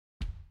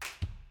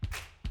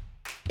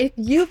If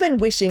you've been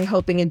wishing,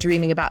 hoping, and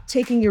dreaming about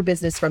taking your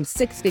business from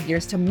six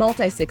figures to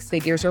multi-six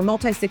figures or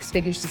multi-six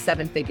figures to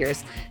seven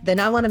figures, then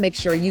I want to make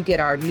sure you get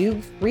our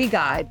new free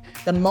guide,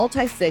 the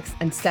Multi-Six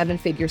and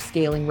Seven-Figure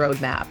Scaling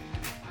Roadmap.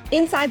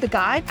 Inside the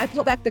guide, I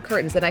pulled back the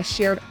curtains and I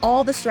shared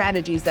all the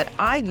strategies that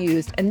I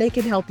used, and they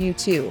can help you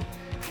too.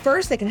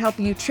 First, they can help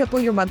you triple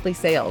your monthly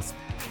sales.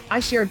 I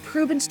shared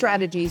proven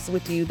strategies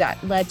with you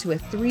that led to a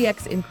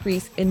 3x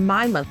increase in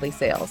my monthly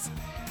sales.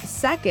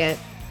 Second,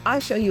 I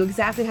show you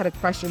exactly how to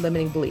crush your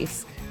limiting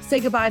beliefs.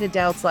 Say goodbye to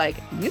doubts like,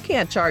 you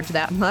can't charge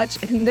that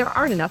much, and there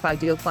aren't enough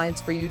ideal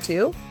clients for you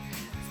too.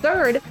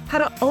 Third, how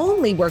to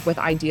only work with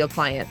ideal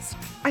clients.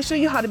 I show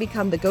you how to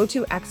become the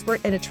go-to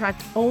expert and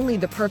attract only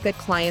the perfect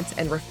clients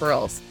and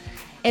referrals.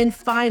 And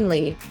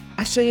finally,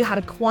 I show you how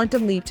to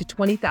quantum leap to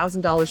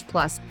 $20,000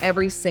 plus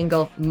every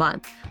single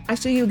month. I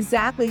show you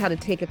exactly how to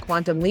take a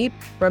quantum leap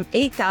from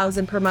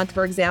 $8,000 per month,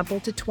 for example,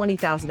 to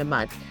 $20,000 a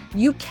month.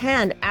 You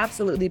can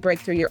absolutely break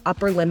through your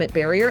upper limit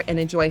barrier and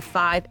enjoy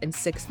 5- and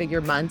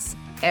 6-figure months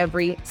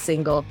every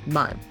single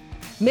month.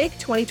 Make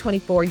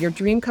 2024 your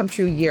dream come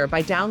true year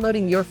by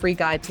downloading your free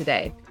guide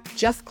today.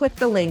 Just click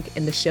the link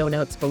in the show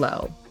notes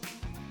below.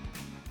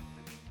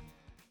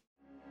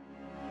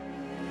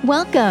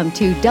 Welcome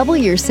to Double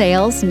Your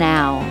Sales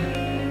Now,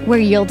 where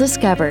you'll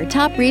discover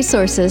top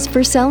resources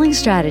for selling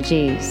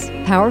strategies,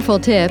 powerful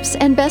tips,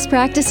 and best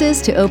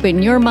practices to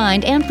open your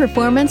mind and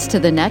performance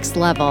to the next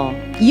level.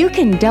 You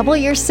can double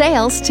your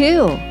sales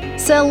too.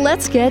 So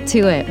let's get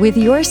to it with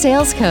your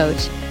sales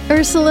coach,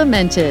 Ursula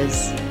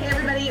Mentes. Hey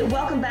everybody,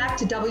 welcome back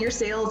to Double Your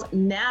Sales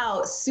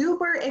Now.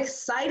 Super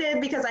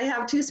excited because I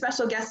have two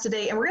special guests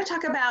today, and we're going to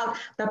talk about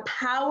the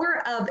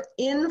power of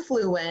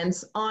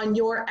influence on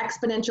your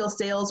exponential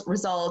sales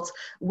results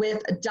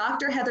with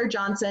Dr. Heather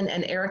Johnson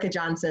and Erica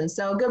Johnson.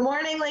 So good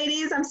morning,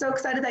 ladies. I'm so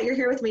excited that you're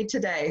here with me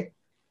today.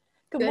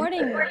 Good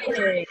morning.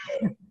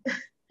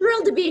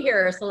 Thrilled to be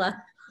here,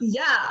 Ursula.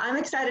 Yeah, I'm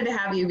excited to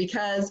have you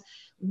because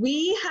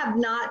we have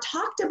not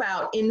talked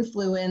about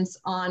influence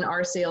on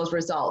our sales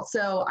results.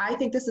 So I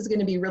think this is going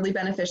to be really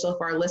beneficial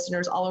for our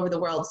listeners all over the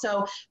world.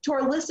 So to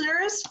our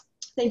listeners,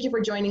 thank you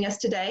for joining us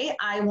today.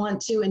 I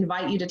want to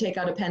invite you to take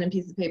out a pen and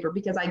piece of paper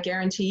because I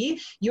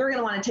guarantee you're going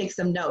to want to take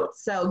some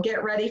notes. So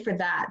get ready for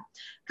that. A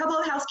couple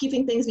of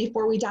housekeeping things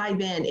before we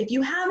dive in. If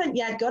you haven't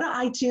yet, go to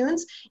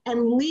iTunes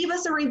and leave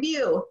us a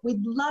review.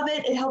 We'd love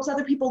it. It helps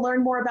other people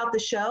learn more about the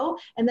show.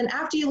 And then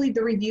after you leave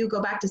the review,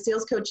 go back to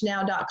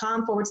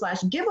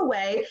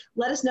salescoachnow.com/giveaway.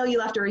 Let us know you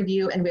left a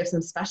review, and we have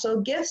some special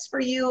gifts for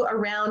you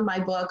around my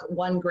book,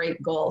 One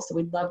Great Goal. So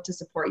we'd love to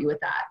support you with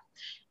that.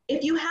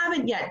 If you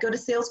haven't yet, go to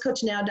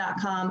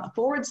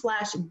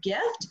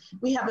salescoachnow.com/gift.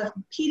 We have a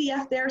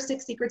PDF there,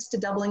 6 Secrets to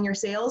Doubling Your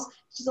Sales.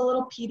 It's just a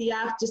little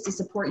PDF just to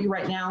support you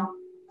right now.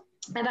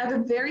 And I have a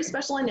very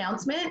special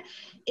announcement.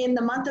 In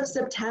the month of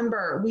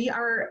September, we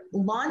are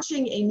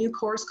launching a new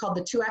course called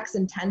the 2X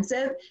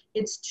Intensive.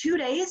 It's 2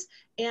 days.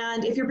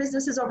 And if your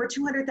business is over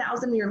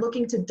 200,000 and you're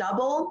looking to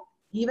double,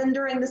 even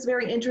during this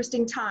very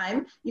interesting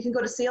time, you can go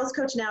to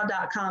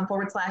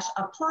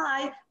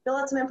salescoachnow.com/apply, fill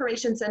out some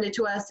information, send it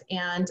to us,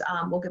 and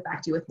we'll get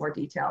back to you with more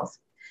details.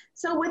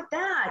 So with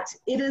that,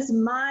 it is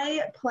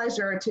my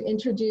pleasure to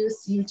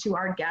introduce you to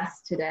our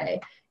guest today.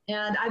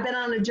 And I've been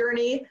on a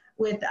journey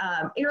with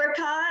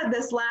Erica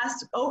this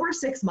last over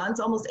 6 months,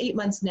 almost 8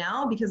 months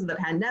now. Because of the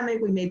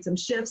pandemic, we made some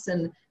shifts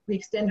and we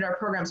extended our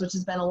programs, which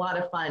has been a lot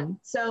of fun.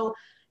 So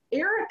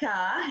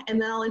Erica,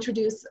 and then I'll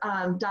introduce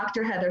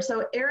Dr. Heather.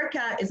 So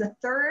Erica is a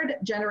 3rd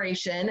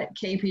generation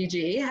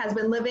KPG, has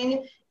been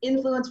living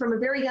influence from a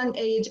very young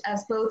age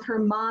as both her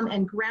mom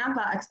and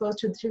grandpa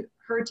exposed her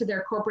to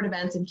their corporate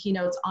events and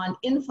keynotes on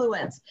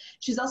influence.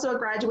 She's also a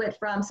graduate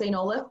from St.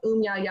 Olaf,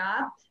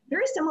 Yaya.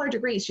 Very similar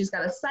degrees. She's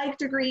got a psych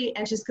degree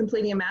and she's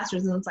completing a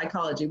master's in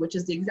psychology, which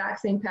is the exact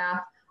same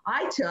path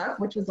I took,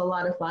 which was a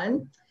lot of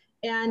fun.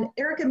 And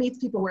Erica meets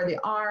people where they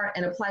are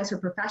and applies her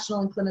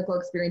professional and clinical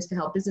experience to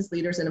help business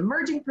leaders and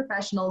emerging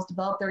professionals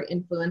develop their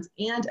influence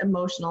and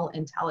emotional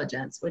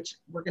intelligence, which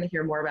we're going to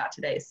hear more about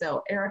today.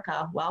 So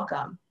Erica,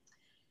 welcome.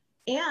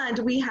 And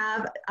we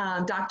have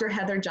Dr.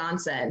 Heather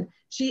Johnson.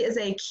 She is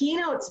a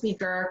keynote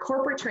speaker,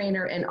 corporate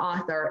trainer, and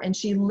author, and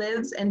she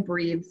lives and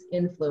breathes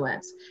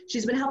influence.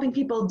 She's been helping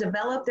people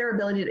develop their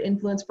ability to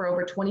influence for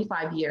over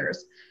 25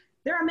 years.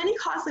 There are many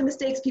costly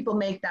mistakes people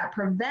make that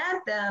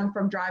prevent them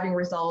from driving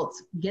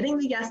results, getting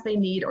the yes they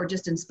need, or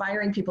just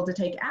inspiring people to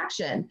take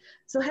action.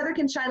 So Heather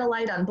can shine a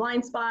light on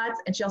blind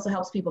spots, and she also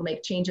helps people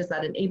make changes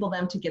that enable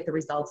them to get the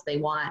results they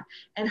want.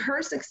 And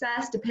her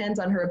success depends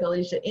on her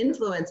ability to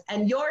influence,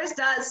 and yours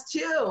does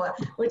too,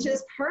 which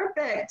is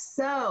perfect.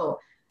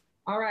 So,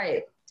 all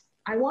right,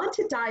 I want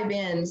to dive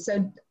in.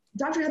 So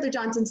Dr. Heather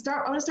Johnson,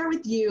 I want to start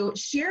with you.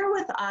 Share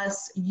with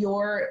us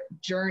your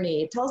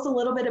journey. Tell us a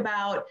little bit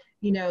about,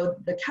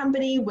 the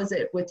company. Was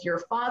it with your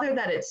father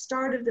that it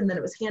started and then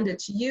it was handed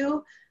to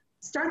you?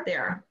 Start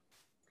there.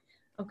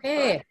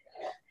 Okay.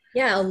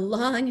 Yeah, a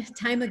long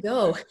time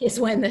ago is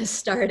when this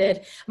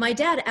started. My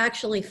dad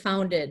actually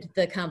founded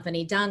the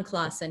company, Don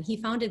Clausen. He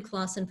founded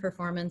Clausen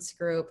Performance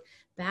Group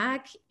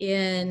back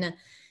in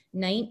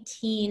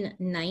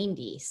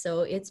 1990.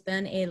 So it's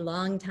been a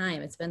long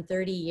time. It's been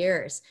 30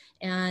 years.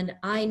 And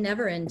I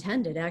never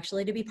intended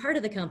actually to be part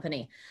of the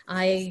company.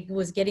 I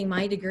was getting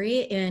my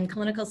degree in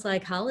clinical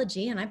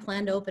psychology and I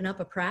planned to open up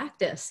a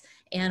practice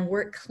and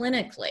work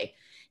clinically.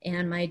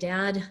 And my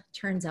dad,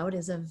 turns out,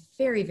 is a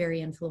very,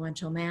 very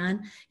influential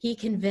man. He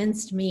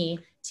convinced me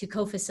to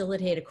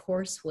co-facilitate a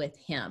course with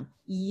him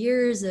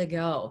years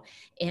ago.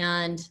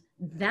 And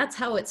that's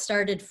how it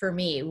started for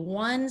me,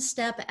 one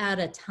step at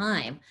a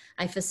time.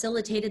 I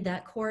facilitated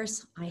that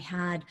course. I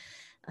had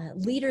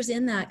leaders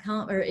in that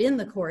in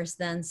the course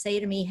then say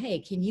to me, hey,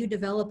 can you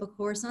develop a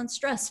course on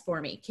stress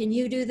for me? Can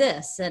you do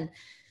this? And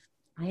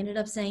I ended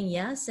up saying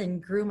yes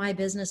and grew my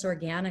business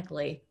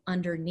organically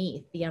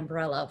underneath the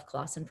umbrella of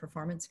Clausen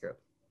Performance Group.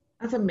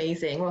 That's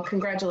amazing. Well,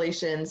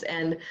 congratulations.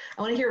 And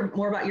I want to hear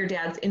more about your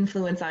dad's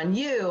influence on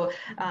you.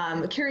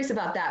 Curious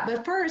about that.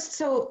 But first,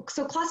 so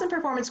Clausen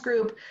Performance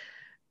Group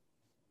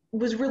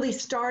was really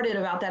started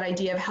about that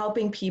idea of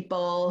helping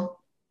people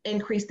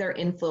increase their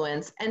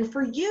influence. And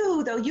for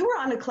you, though, you were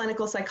on a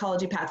clinical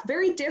psychology path,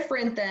 very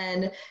different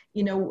than,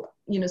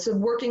 so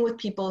working with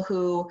people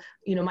who,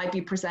 might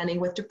be presenting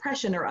with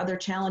depression or other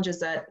challenges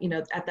that,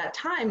 at that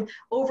time,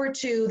 over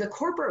to the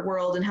corporate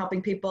world and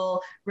helping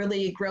people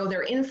really grow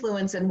their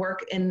influence and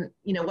work in,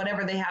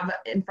 whatever they have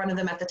in front of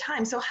them at the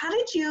time. So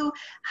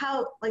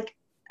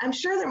I'm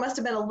sure there must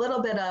have been a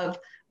little bit of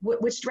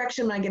which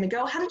direction am I going to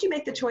go? How did you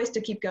make the choice to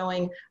keep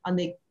going on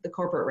the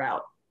corporate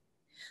route?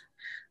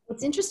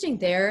 What's interesting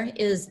there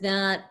is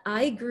that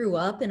I grew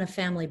up in a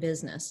family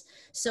business.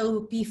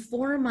 So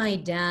before my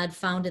dad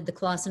founded the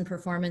Clausen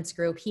Performance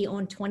Group, he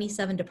owned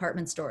 27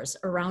 department stores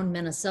around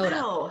Minnesota.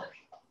 Wow.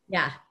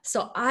 Yeah.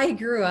 So I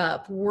grew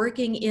up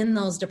working in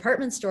those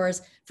department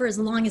stores for as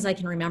long as I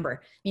can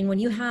remember. I mean, when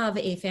you have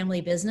a family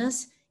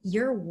business,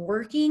 you're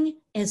working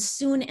as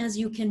soon as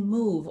you can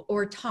move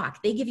or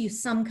talk. They give you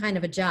some kind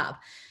of a job.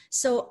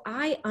 So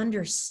I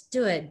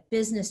understood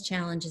business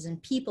challenges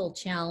and people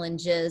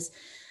challenges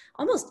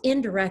almost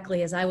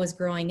indirectly as I was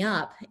growing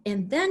up.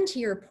 And then to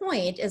your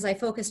point, as I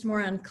focused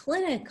more on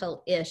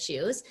clinical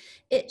issues,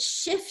 it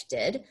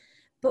shifted,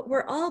 but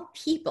we're all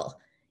people.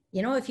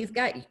 If you've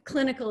got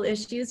clinical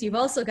issues, you've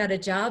also got a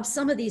job.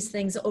 Some of these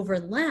things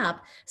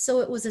overlap.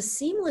 So it was a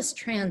seamless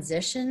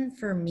transition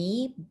for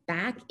me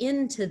back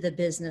into the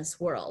business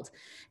world.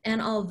 And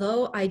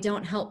although I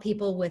don't help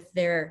people with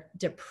their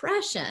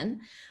depression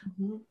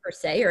per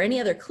se, or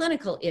any other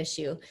clinical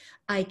issue,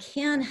 I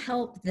can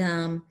help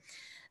them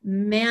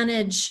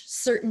manage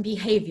certain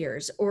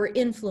behaviors or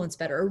influence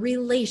better, or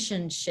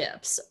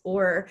relationships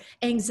or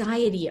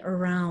anxiety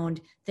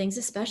around things,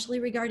 especially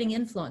regarding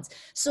influence.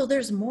 So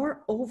there's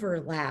more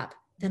overlap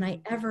than I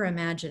ever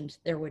imagined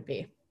there would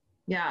be.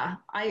 Yeah,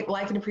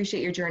 I can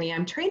appreciate your journey.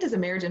 I'm trained as a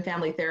marriage and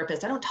family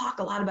therapist. I don't talk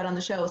a lot about it on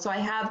the show. So I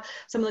have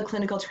some of the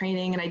clinical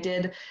training and I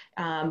did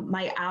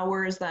my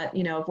hours that,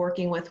 of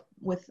working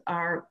with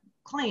our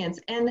clients.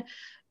 And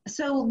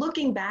so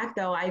looking back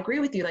though, I agree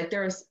with you.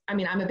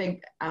 I'm a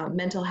big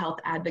mental health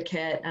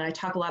advocate and I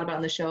talk a lot about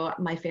in the show,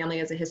 my family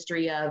has a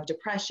history of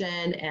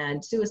depression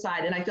and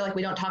suicide. And I feel like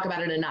we don't talk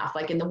about it enough,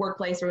 like in the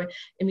workplace,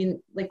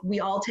 we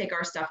all take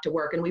our stuff to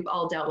work and we've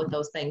all dealt with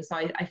those things. So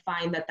I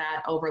find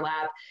that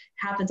overlap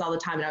happens all the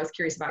time. And I was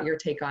curious about your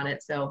take on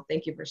it. So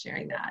thank you for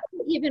sharing that.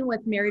 Even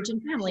with marriage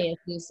and family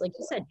issues, like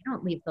you said, you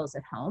don't leave those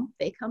at home.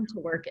 They come to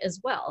work as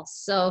well.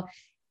 So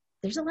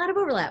there's a lot of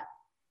overlap.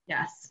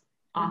 Yes.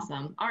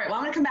 Awesome. All right. Well,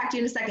 I'm going to come back to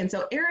you in a second.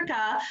 So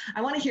Erica,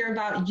 I want to hear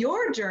about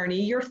your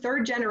journey, your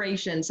third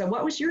generation. So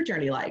what was your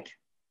journey like?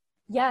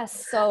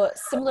 Yes. So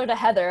similar to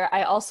Heather,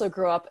 I also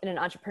grew up in an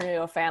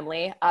entrepreneurial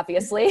family,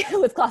 obviously,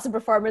 with Clausen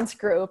Performance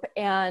Group.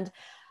 And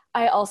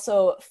I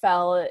also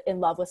fell in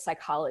love with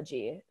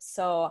psychology.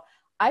 So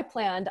I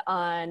planned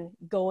on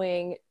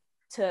going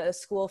to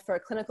school for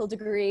a clinical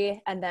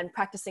degree and then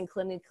practicing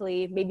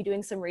clinically, maybe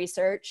doing some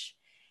research.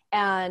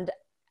 And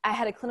I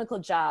had a clinical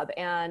job,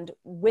 and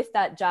with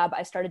that job,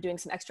 I started doing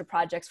some extra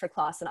projects for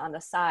Clausen on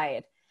the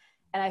side,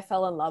 and I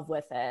fell in love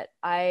with it.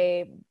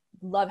 I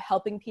love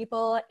helping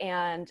people,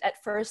 and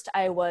at first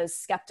I was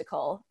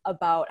skeptical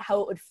about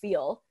how it would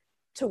feel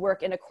to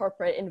work in a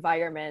corporate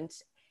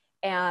environment.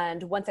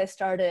 And once I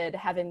started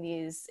having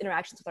these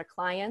interactions with our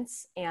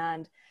clients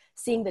and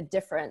seeing the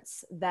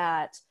difference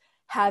that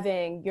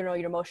having, your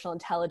emotional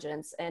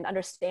intelligence and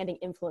understanding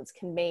influence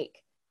can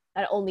make,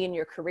 not only in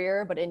your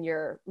career, but in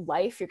your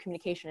life, your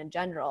communication in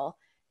general,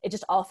 it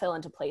just all fell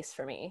into place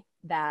for me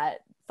that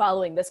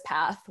following this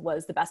path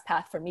was the best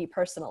path for me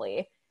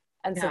personally.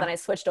 And so then I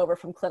switched over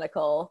from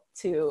clinical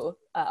to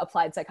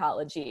applied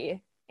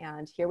psychology,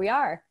 and here we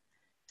are.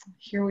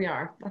 Here we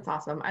are. That's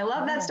awesome. I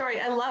love that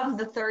story. I love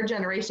the third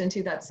generation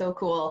too. That's so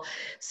cool.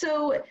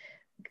 So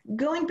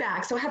going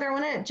back, so Heather, I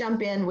want to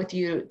jump in with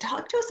you.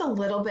 Talk to us a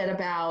little bit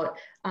about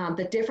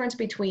the difference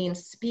between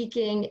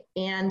speaking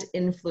and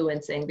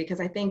influencing,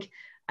 because I think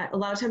a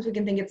lot of times we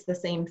can think it's the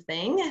same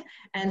thing.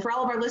 And for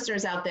all of our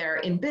listeners out there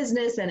in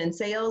business and in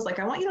sales,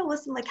 I want you to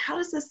listen, how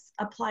does this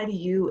apply to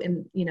you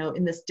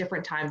in this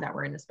different time that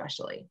we're in,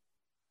 especially?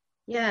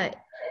 Yeah,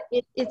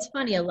 it's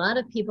funny. A lot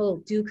of people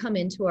do come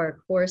into our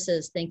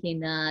courses thinking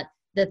that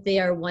they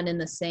are one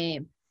and the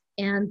same,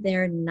 and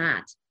they're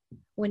not.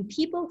 When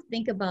people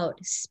think about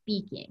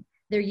speaking,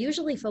 they're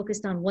usually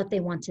focused on what they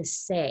want to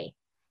say,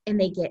 and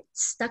they get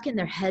stuck in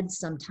their heads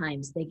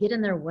sometimes. They get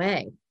in their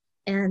way,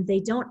 and they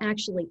don't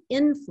actually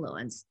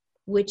influence,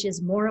 which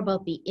is more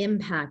about the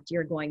impact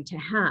you're going to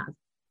have.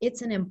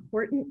 It's an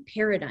important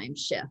paradigm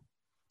shift.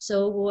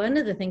 So one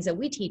of the things that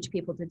we teach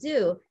people to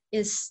do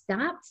is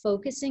stop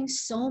focusing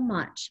so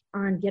much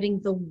on getting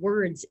the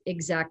words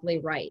exactly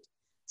right.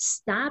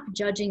 Stop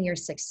judging your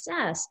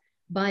success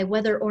by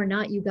whether or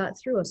not you got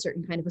through a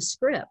certain kind of a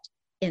script.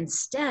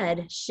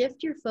 Instead,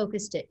 shift your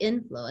focus to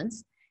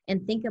influence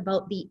and think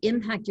about the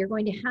impact you're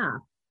going to have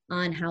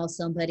on how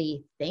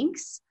somebody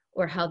thinks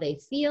or how they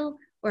feel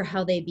or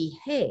how they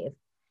behave.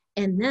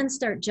 And then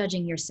start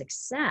judging your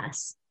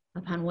success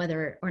upon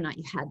whether or not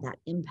you had that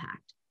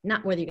impact,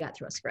 not whether you got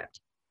through a script.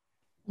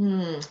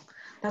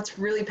 That's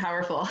really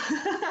powerful.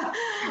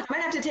 I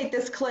might have to take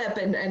this clip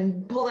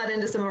and pull that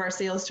into some of our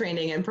sales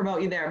training and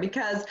promote you there,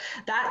 because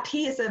that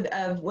piece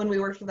of when we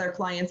work with our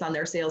clients on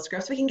their sales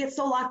scripts, we can get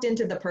so locked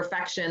into the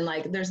perfection.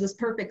 Like there's this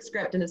perfect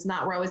script and it's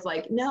not. We're always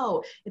like,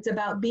 no, it's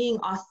about being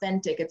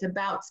authentic. It's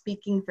about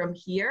speaking from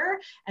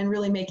here and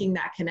really making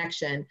that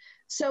connection.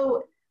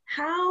 So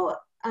how,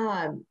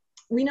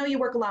 we know you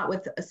work a lot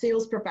with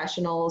sales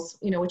professionals,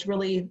 which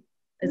really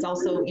is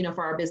also,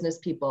 for our business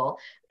people.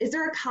 Is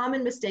there a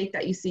common mistake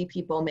that you see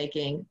people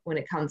making when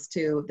it comes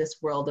to this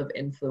world of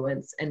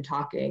influence and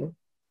talking?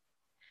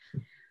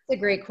 It's a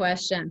great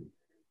question,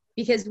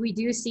 because we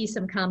do see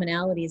some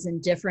commonalities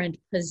in different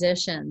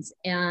positions.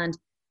 And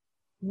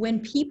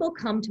when people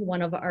come to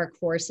one of our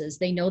courses,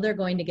 they know they're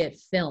going to get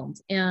filmed.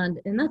 And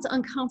that's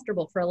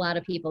uncomfortable for a lot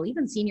of people.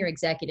 Even senior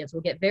executives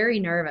will get very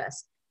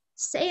nervous.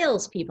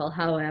 Salespeople,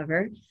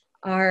 however,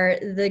 are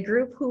the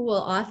group who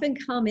will often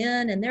come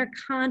in and they're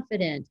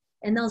confident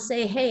and they'll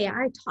say, hey,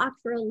 I talk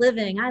for a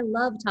living. I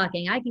love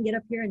talking. I can get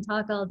up here and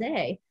talk all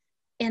day.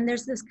 And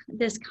there's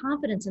this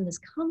confidence and this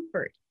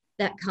comfort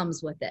that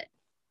comes with it.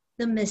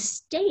 The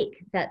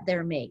mistake that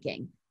they're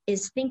making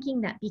is thinking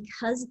that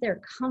because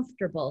they're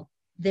comfortable,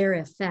 they're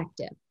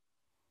effective.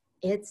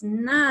 It's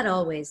not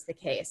always the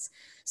case.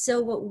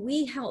 So what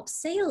we help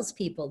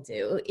salespeople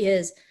do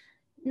is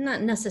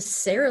not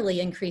necessarily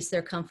increase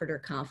their comfort or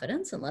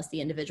confidence unless the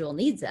individual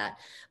needs that,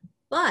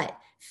 but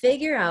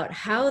figure out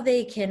how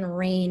they can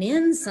rein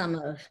in some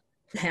of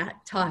that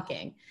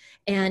talking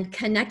and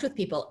connect with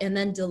people and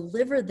then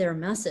deliver their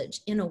message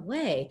in a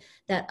way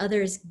that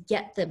others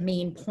get the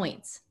main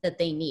points that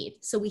they need.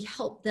 So we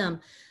help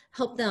them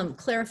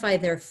clarify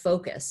their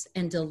focus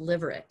and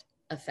deliver it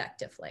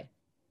effectively.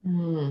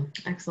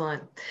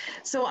 Excellent.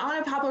 So I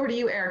want to pop over to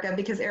you, Erica,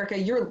 because Erica,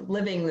 you're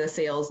living the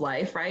sales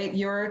life, right?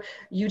 You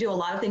do a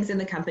lot of things in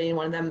the company, and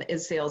one of them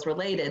is sales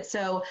related.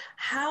 So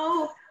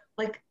how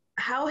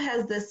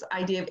has this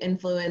idea of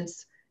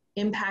influence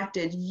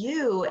impacted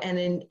you and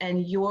in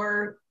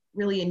your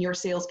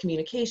sales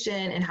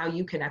communication and how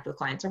you connect with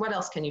clients? Or what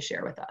else can you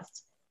share with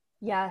us?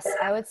 Yes,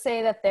 I would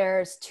say that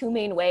there's two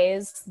main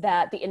ways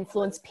that the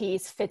influence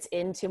piece fits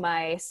into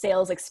my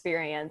sales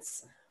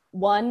experience.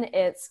 One,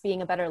 it's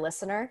being a better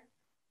listener.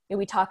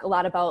 We talk a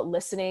lot about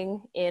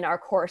listening in our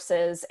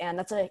courses, and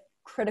that's a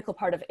critical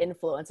part of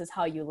influence, is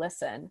how you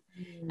listen.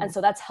 And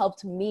so that's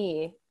helped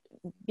me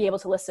be able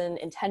to listen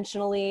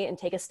intentionally and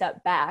take a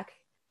step back,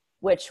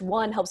 which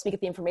one helps me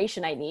get the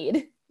information I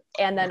need,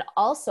 and then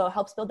also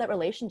helps build that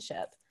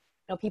relationship.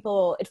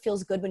 People, it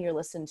feels good when you're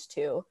listened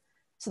to.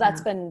 So that's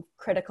been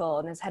critical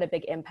and has had a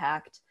big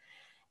impact.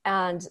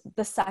 And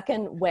the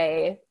second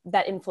way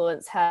that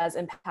influence has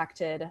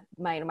impacted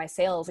my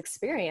sales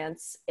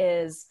experience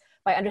is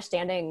by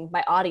understanding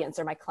my audience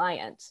or my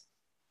client.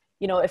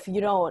 If you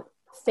don't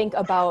think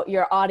about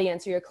your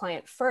audience or your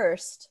client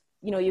first,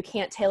 you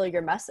can't tailor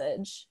your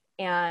message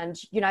and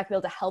you're not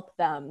going to be able to help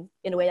them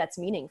in a way that's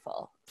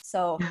meaningful.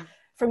 So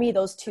for me,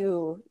 those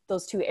two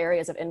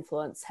areas of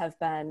influence have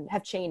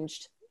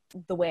changed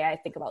the way I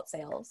think about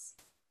sales.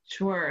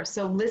 Sure.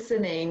 So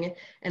listening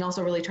and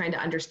also really trying to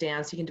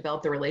understand so you can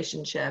develop the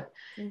relationship.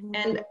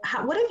 And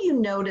what have you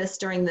noticed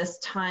during this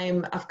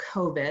time of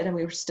COVID? And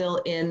we were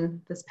still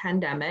in this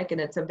pandemic, and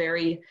it's a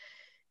very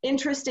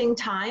interesting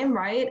time,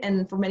 right?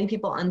 And for many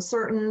people,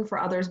 uncertain, for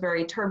others,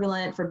 very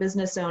turbulent. For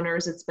business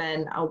owners, it's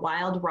been a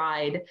wild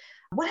ride.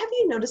 What have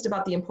you noticed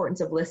about the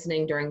importance of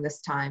listening during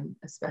this time,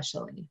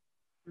 especially?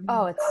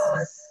 Oh,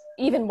 it's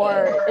even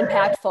more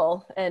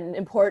impactful and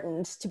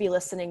important to be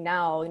listening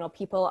now.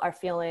 People are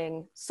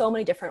feeling so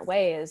many different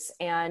ways,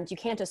 and you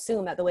can't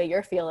assume that the way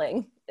you're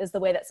feeling is the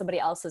way that somebody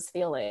else is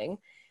feeling.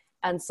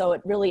 And so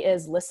it really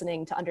is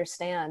listening to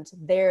understand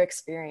their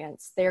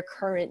experience, their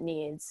current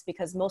needs,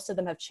 because most of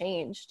them have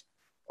changed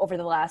over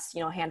the last,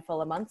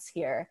 handful of months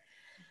here.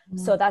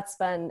 So that's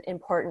been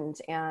important.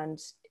 And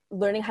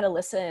learning how to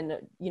listen,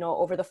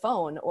 over the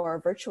phone or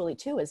virtually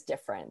too is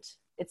different.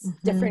 It's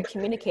different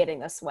communicating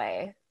this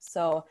way.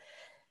 So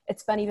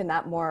it's been even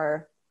that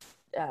more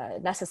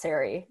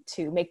necessary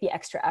to make the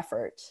extra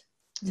effort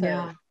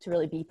to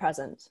really be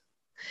present.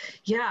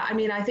 Yeah, I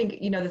mean, I think,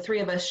 the three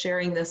of us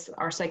sharing this,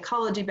 our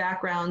psychology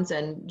backgrounds,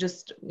 and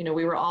just,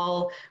 we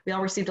all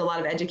received a lot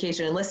of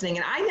education and listening.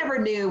 And I never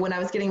knew when I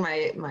was getting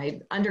my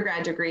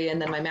undergrad degree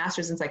and then my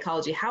master's in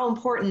psychology, how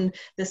important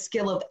the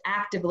skill of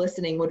active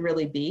listening would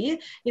really be.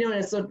 And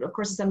it's, of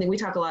course, it's something we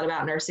talk a lot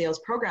about in our sales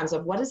programs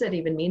of what does it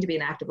even mean to be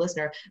an active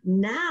listener.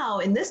 Now,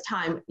 in this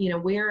time,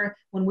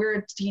 when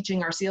we're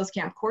teaching our sales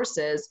camp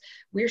courses,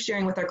 we're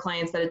sharing with our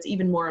clients that it's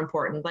even more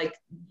important. Like,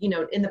 in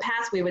the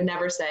past, we would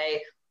never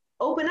say,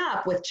 open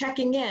up with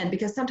checking in,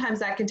 because sometimes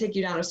that can take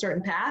you down a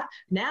certain path.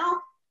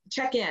 Now,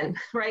 check in,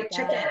 right? Yeah.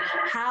 Check in.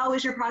 How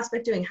is your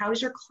prospect doing? How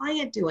is your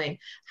client doing?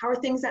 How are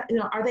things that,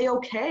 are they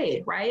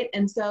okay, right?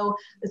 And so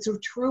it's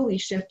truly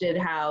shifted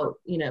how,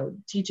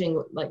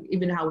 teaching, like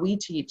even how we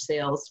teach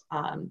sales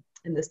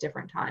in this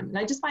different time. And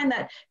I just find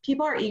that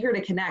people are eager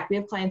to connect. We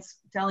have clients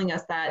telling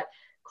us that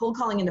cold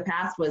calling in the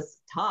past was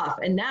tough.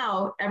 And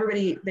now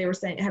everybody,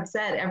 have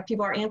said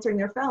people are answering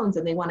their phones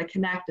and they want to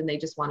connect and they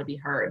just want to be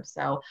heard.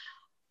 So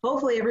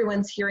hopefully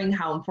everyone's hearing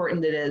how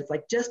important it is,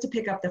 like just to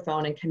pick up the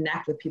phone and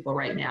connect with people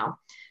right now.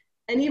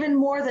 And even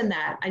more than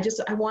that,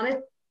 I want to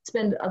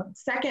spend a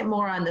second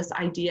more on this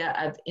idea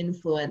of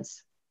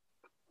influence.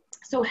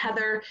 So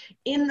Heather,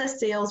 in the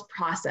sales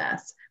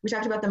process, we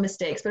talked about the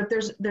mistakes, but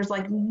if there's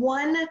like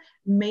one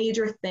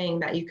major thing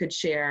that you could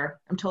share,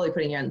 I'm totally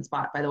putting you on the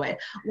spot, by the way,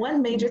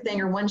 one major thing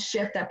or one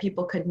shift that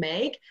people could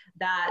make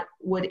that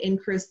would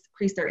increase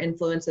their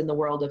influence in the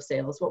world of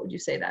sales, what would you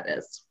say that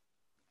is?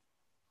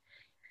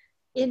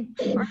 In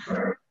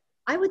part,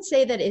 I would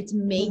say that it's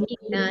making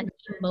that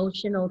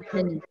emotional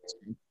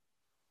connection.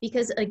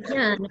 Because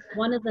again,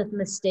 one of the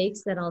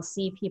mistakes that I'll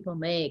see people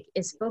make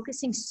is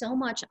focusing so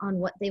much on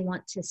what they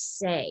want to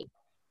say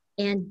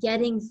and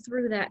getting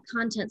through that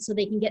content so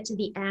they can get to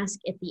the ask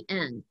at the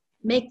end,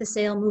 make the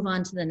sale, move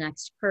on to the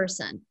next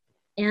person.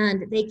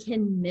 And they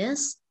can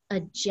miss a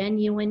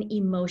genuine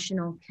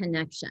emotional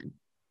connection.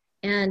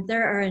 And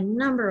there are a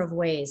number of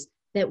ways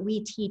that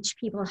we teach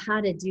people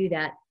how to do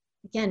that.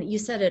 Again, you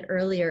said it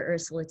earlier,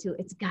 Ursula, too.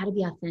 It's got to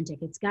be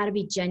authentic. It's got to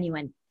be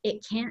genuine.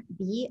 It can't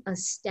be a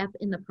step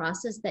in the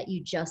process that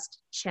you just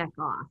check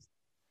off.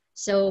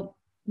 So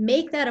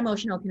make that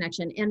emotional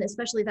connection. And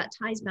especially that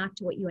ties back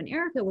to what you and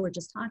Erica were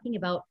just talking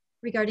about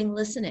regarding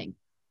listening.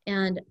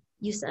 And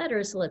you said,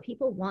 Ursula,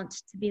 people want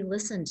to be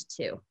listened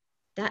to.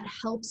 That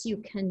helps you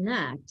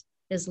connect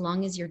as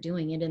long as you're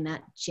doing it in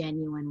that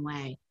genuine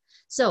way.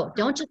 So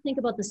don't just think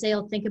about the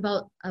sale, think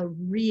about a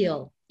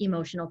real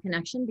emotional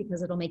connection,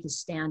 because it'll make you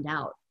stand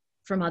out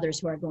from others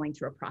who are going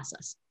through a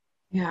process.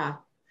 Yeah.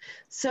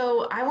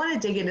 So I want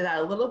to dig into that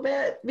a little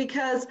bit,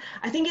 because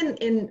I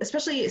think in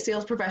especially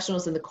sales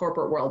professionals in the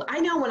corporate world, I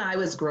know when I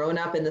was growing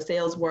up in the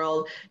sales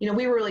world, we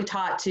were really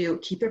taught to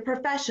keep it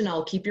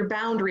professional, keep your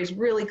boundaries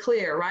really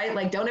clear, right?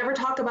 Like don't ever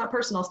talk about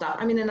personal stuff.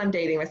 I mean, and I'm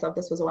dating myself,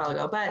 this was a while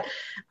ago, but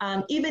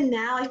even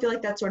now I feel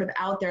like that's sort of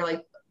out there.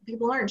 Like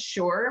people aren't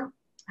sure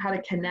how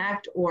to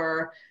connect,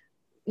 or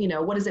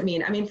what does it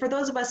mean? I mean, for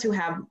those of us who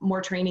have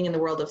more training in the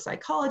world of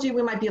psychology,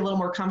 we might be a little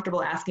more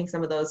comfortable asking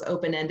some of those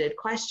open-ended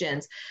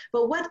questions.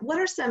 But what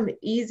are some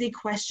easy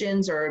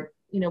questions, or,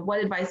 what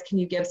advice can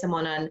you give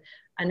someone on,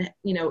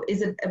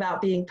 is it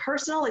about being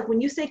personal? Like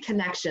when you say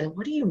connection,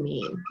 what do you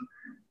mean?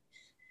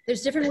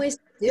 There's different ways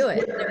to do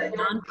it. There are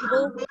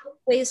non-verbal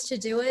ways to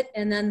do it,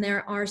 and then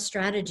there are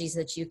strategies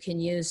that you can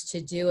use to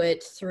do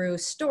it through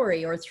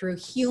story or through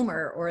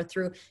humor or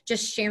through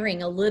just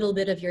sharing a little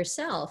bit of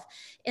yourself.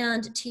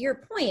 And to your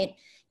point,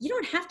 you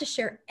don't have to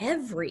share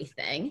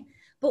everything,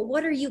 but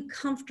what are you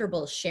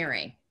comfortable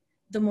sharing?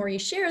 The more you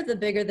share, the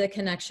bigger the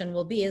connection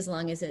will be, as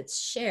long as it's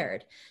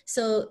shared.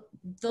 So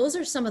those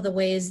are some of the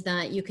ways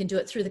that you can do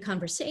it through the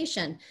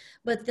conversation.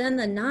 But then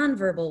the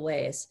nonverbal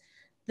ways,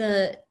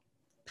 the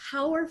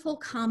powerful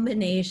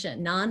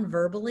combination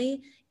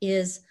non-verbally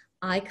is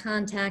eye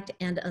contact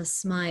and a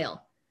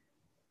smile.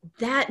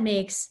 That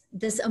makes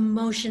this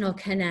emotional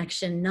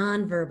connection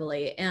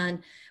non-verbally.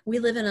 And we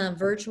live in a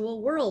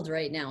virtual world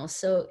right now.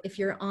 So if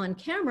you're on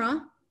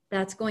camera,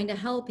 that's going to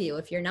help you.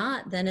 If you're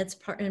not, then it's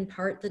in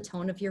part the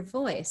tone of your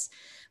voice.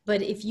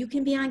 But if you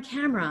can be on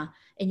camera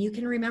and you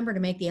can remember to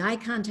make the eye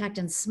contact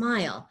and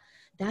smile,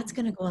 that's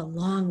going to go a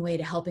long way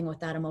to helping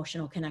with that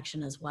emotional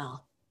connection as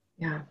well.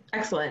 Yeah,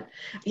 excellent.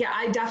 Yeah,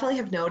 I definitely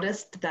have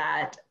noticed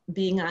that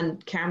being on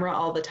camera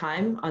all the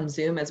time on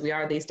Zoom, as we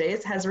are these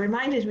days, has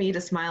reminded me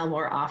to smile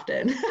more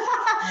often.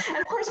 And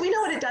of course, we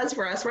know what it does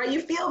for us, right?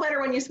 You feel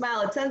better when you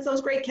smile. It sends those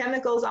great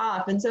chemicals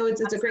off. And so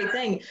it's a great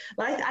thing.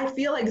 But I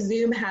feel like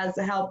Zoom has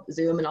helped,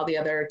 Zoom and all the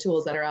other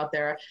tools that are out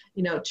there,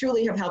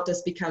 truly have helped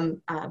us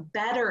become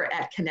better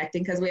at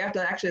connecting, because we have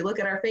to actually look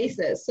at our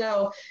faces.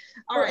 So,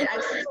 all right.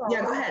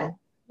 Yeah, go ahead.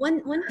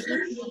 One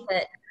piece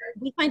that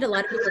we find a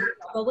lot of people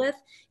struggle with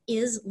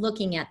is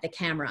looking at the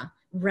camera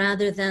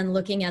rather than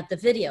looking at the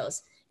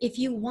videos. if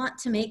you want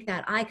to make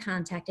that eye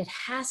contact, it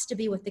has to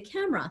be with the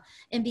camera.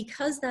 And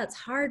because that's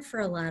hard for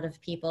a lot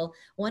of people,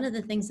 one of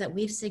the things that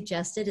we've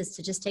suggested is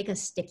to just take a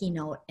sticky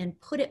note and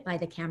put it by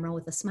the camera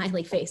with a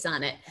smiley face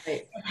on it.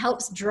 Right. It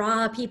helps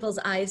draw people's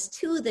eyes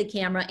to the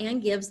camera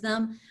and gives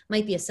them,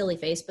 might be a silly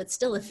face, but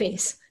still a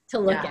face to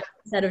look at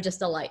instead of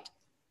just a light.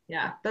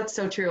 Yeah, that's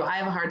so true. I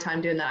have a hard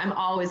time doing that. I'm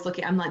always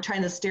looking, I'm like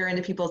trying to stare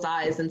into people's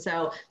eyes. And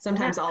so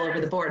sometimes all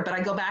over the board, but I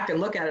go back and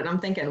look at it and I'm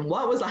thinking,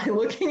 what was I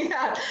looking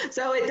at?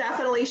 So it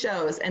definitely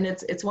shows. And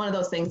it's one of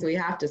those things that we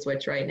have to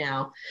switch right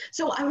now.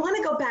 So I want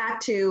to go back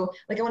to,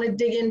 like, I want to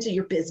dig into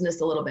your business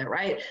a little bit,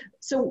 right?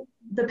 So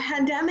the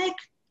pandemic,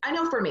 I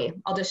know for me,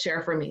 I'll just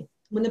share for me.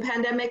 When the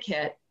pandemic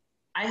hit,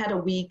 I had a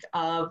week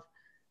of,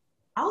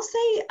 I'll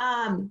say,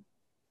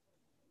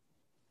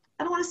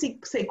 I don't want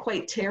to say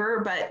quite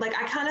terror, but like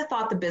I kind of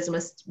thought the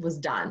business was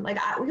done. Like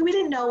we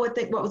didn't know what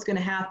was going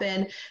to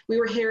happen. We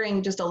were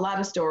hearing just a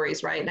lot of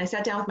stories, right? And I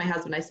sat down with my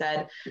husband. I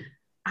said,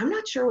 I'm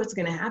not sure what's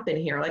going to happen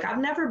here. Like I've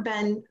never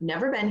been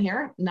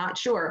here, not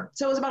sure.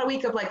 So it was about a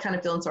week of like kind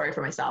of feeling sorry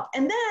for myself.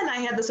 And then I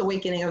had this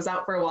awakening. I was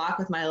out for a walk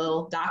with my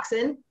little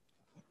dachshund.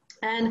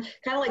 And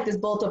kind of like this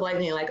bolt of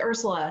lightning, like,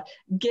 Ursula,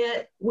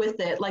 get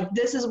with it. Like,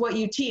 this is what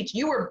you teach.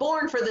 You were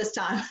born for this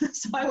time.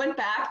 So I went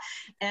back,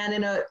 and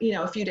in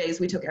a few days,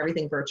 we took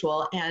everything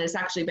virtual. And it's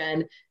actually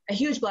been a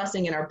huge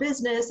blessing in our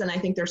business. And I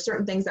think there's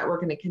certain things that we're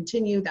going to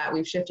continue that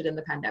we've shifted in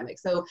the pandemic.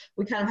 So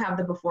we kind of have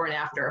the before and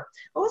after.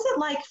 What was it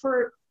like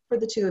for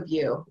the two of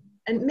you?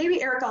 And maybe,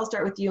 Erica, I'll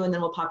start with you, and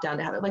then we'll pop down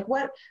to Heather. Like,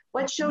 what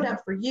showed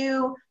up for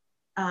you?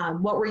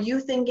 What were you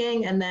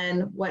thinking? And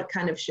then what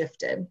kind of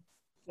shifted?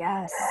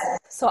 Yes.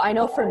 So I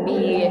know for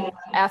me,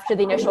 after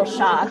the initial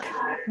shock,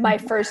 my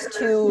first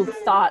two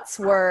thoughts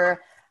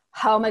were,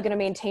 how am I going to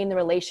maintain the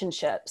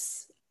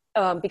relationships?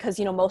 Because,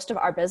 most of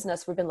our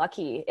business, we've been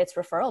lucky, it's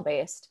referral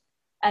based.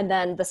 And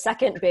then the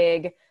second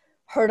big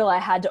hurdle we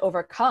had to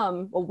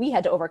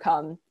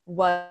overcome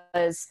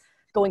was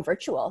going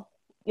virtual.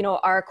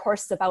 Our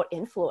course is about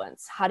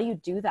influence. How do you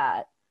do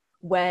that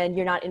when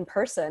you're not in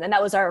person? And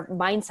that was our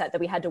mindset that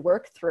we had to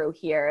work through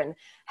here. And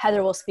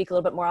Heather will speak a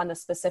little bit more on the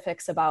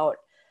specifics about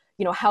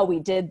how we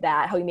did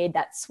that, how we made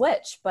that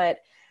switch. But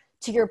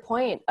to your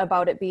point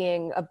about it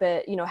being a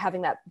bit,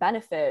 having that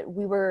benefit,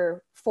 we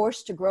were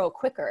forced to grow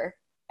quicker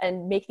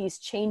and make these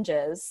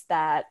changes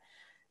that,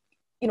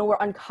 were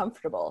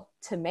uncomfortable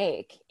to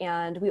make.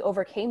 And we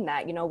overcame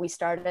that. We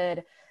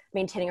started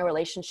maintaining our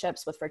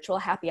relationships with virtual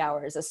happy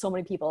hours, as so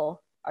many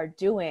people are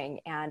doing.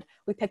 And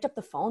we picked up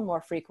the phone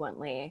more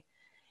frequently.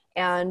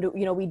 And,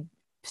 we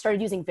started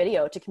using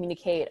video to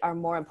communicate our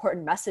more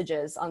important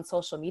messages on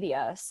social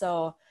media.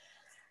 So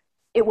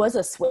it was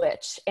a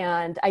switch.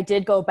 And I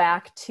did go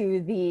back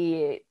to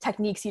the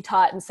techniques you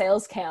taught in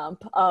sales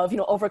camp of,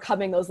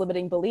 overcoming those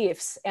limiting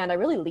beliefs. And I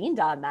really leaned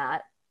on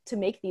that to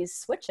make these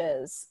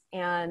switches.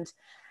 And,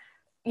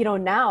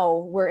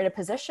 now we're in a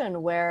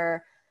position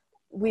where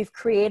we've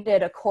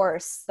created a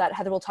course that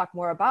Heather will talk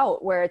more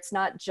about, where it's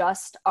not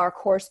just our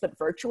course, but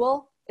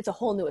virtual. It's a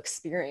whole new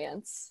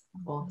experience.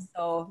 Cool.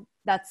 So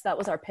that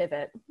was our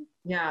pivot.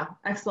 Yeah,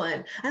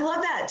 excellent. I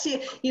love that.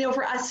 See,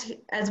 for us,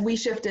 as we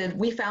shifted,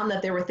 we found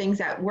that there were things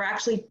that were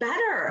actually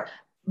better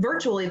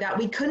virtually that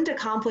we couldn't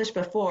accomplish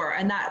before,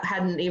 and that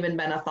hadn't even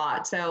been a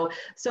thought. So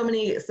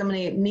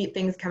many neat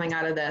things coming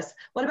out of this.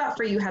 What about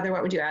for you, Heather?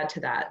 What would you add to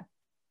that?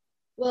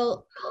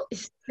 Well,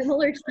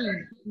 similar to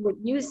what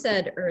you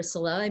said,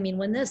 Ursula, I mean,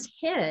 when this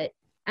hit,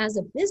 as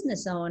a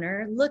business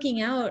owner,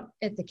 looking out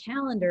at the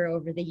calendar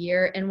over the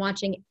year and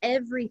watching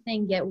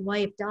everything get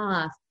wiped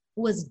off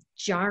was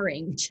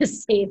jarring, to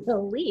say the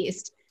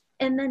least.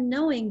 And then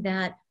knowing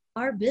that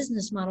our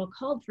business model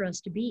called for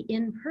us to be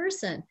in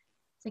person,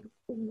 it's like,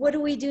 what do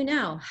we do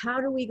now?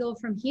 How do we go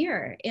from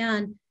here?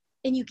 And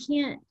you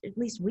can't, at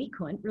least we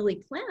couldn't really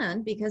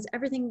plan, because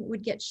everything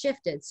would get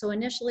shifted. So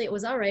initially it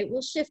was, all right,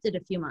 we'll shift it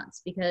a few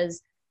months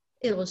because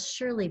it will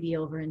surely be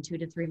over in 2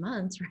 to 3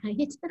 months,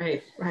 right?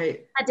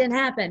 Right. That didn't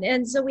happen.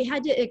 And so we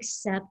had to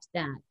accept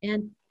that.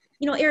 And,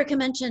 Erica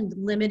mentioned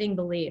limiting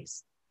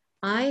beliefs.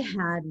 I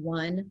had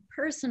one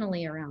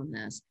personally around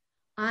this.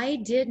 I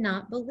did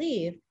not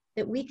believe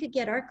that we could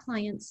get our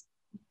clients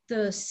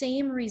the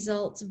same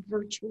results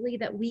virtually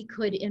that we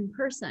could in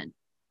person.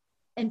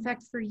 In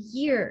fact, for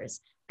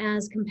years,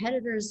 as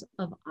competitors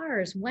of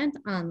ours went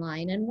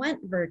online and went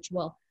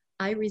virtual,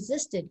 I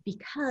resisted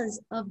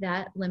because of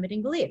that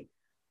limiting belief.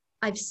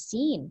 I've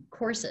seen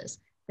courses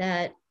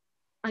that,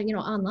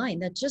 online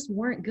that just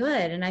weren't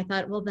good. And I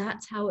thought, well,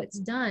 that's how it's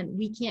done.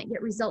 We can't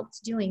get results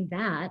doing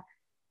that.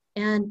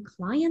 And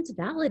clients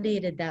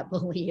validated that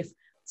belief,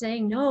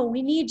 saying, no,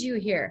 we need you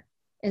here.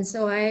 And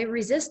so I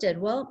resisted.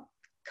 Well,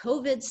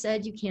 COVID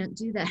said you can't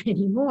do that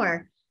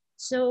anymore.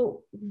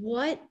 So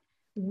what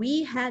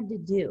we had to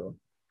do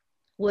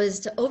was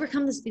to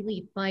overcome this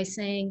belief by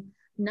saying,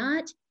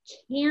 not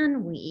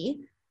can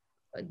we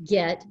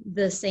get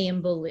the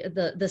same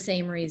the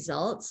same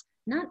results,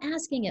 not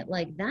asking it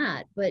like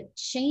that, but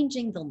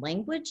changing the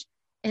language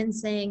and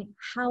saying,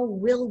 how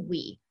will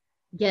we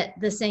get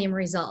the same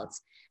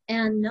results?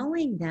 And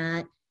knowing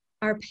that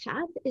our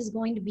path is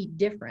going to be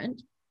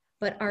different,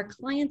 but our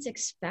clients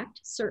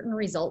expect certain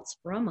results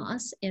from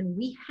us, and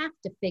we have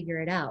to figure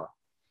it out.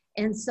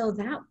 And so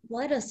that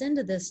led us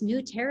into this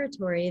new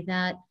territory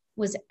that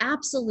was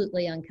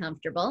absolutely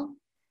uncomfortable,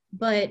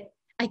 but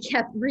I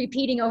kept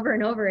repeating over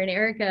and over, and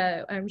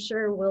Erica, I'm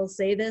sure will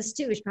say this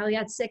too, she probably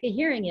got sick of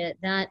hearing it,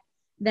 that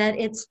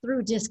it's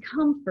through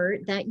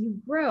discomfort that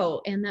you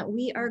grow and that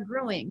we are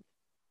growing.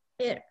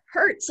 It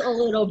hurts a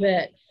little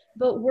bit,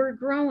 but we're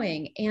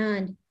growing.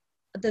 And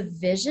the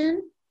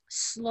vision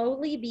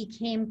slowly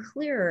became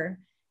clearer.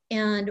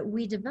 And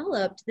we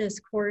developed this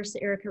course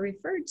Erica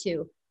referred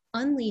to,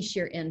 Unleash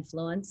Your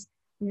Influence,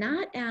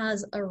 not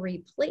as a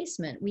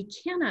replacement. We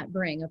cannot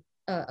bring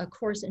a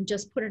course and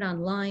just put it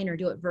online or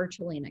do it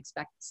virtually and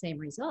expect the same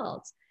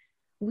results.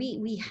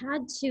 We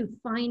had to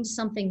find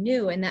something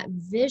new, and that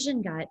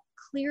vision got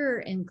clearer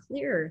and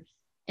clearer.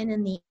 And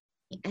in the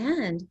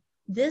end,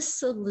 this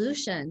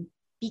solution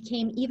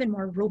became even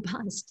more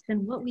robust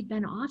than what we'd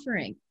been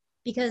offering.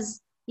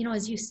 Because, you know,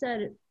 as you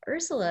said,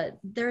 Ursula,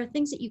 there are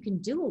things that you can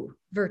do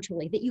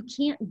virtually that you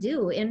can't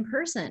do in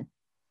person.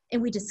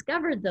 And we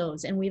discovered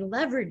those and we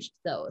leveraged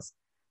those.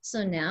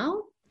 So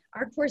now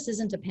our course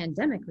isn't a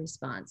pandemic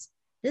response.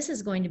 This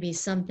is going to be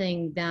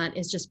something that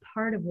is just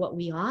part of what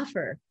we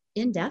offer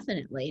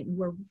indefinitely.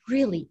 We're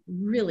really,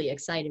 really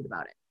excited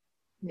about it.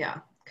 Yeah.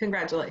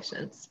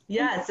 Congratulations.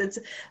 Yes, it's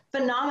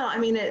phenomenal. I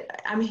mean,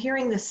 I'm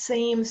hearing the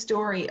same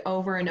story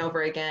over and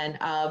over again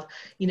of,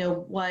 you know,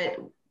 what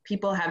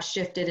people have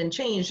shifted and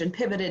changed and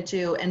pivoted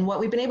to, and what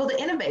we've been able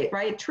to innovate,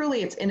 right?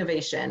 Truly, it's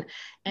innovation.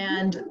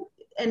 And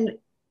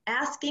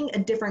asking a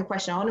different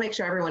question. I want to make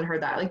sure everyone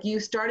heard that. Like, you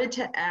started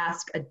to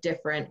ask a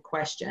different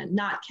question,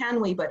 not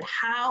can we, but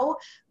how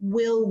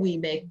will we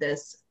make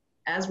this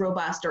as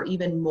robust or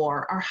even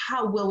more, or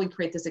how will we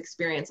create this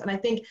experience? And I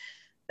think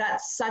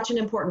that's such an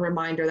important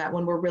reminder that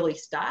when we're really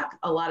stuck,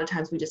 a lot of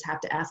times we just have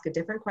to ask a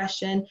different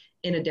question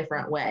in a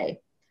different way.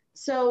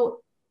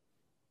 So,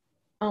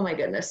 oh my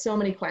goodness, so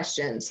many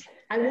questions.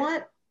 I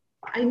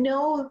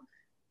know,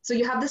 so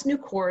you have this new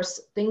course,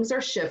 things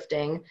are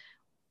shifting.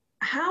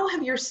 How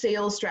have your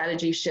sales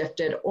strategies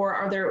shifted, or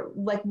are there,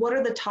 like, what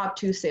are the top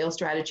 2 sales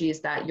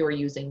strategies that you're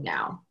using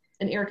now?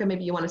 And Erica,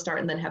 maybe you want to start,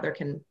 and then Heather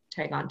can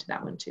tag on to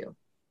that one too.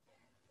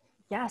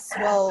 Yes.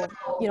 Well,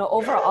 you know,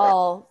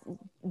 overall,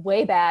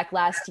 way back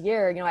last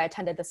year, you know, I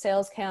attended the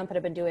sales camp and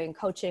I've been doing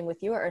coaching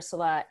with you,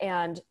 Ursula.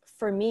 And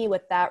for me,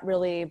 what that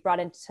really brought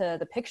into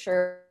the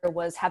picture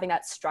was having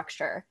that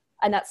structure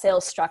and that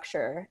sales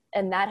structure.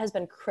 And that has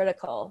been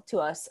critical to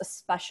us,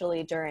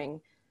 especially during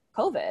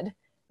COVID,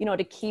 you know,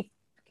 to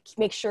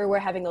make sure we're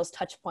having those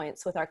touch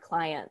points with our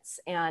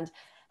clients and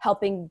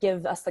helping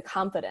give us the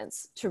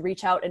confidence to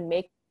reach out and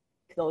make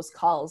those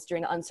calls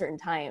during uncertain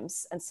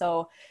times. And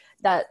so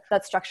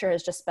that structure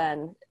has just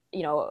been,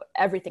 you know,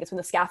 everything. It's been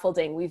the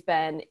scaffolding we've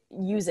been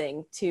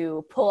using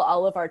to pull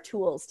all of our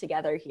tools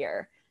together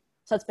here.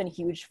 So it's been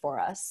huge for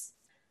us.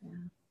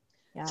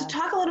 Yeah. So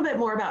talk a little bit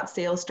more about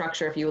sales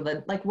structure, if you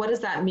would. Like, what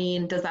does that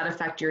mean? Does that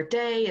affect your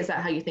day? Is that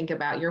how you think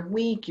about your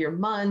week, your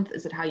month?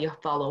 Is it how you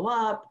follow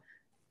up?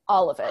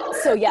 All of it.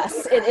 So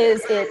yes, it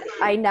is.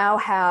 I now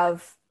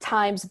have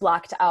times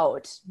blocked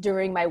out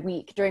during my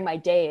week, during my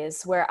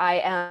days, where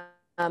I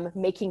am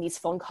making these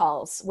phone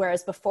calls.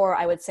 Whereas before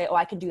I would say, oh,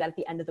 I can do that at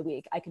the end of the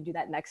week. I can do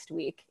that next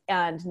week.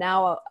 And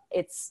now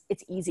it's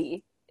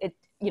easy.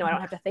 You know, I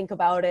don't have to think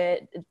about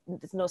it.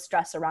 There's no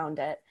stress around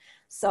it.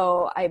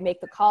 So I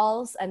make the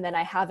calls and then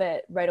I have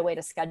it right away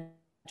to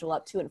schedule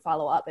up to and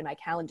follow up in my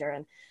calendar.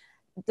 And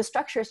the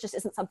structure just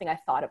isn't something I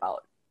thought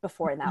about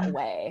before in that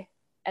way.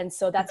 And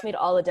so that's made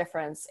all the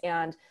difference.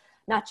 And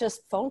not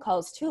just phone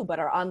calls too, but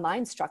our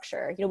online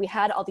structure. You know, we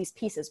had all these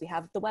pieces. We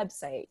have the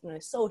website, you know,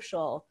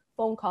 social,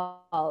 phone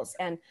calls,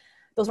 and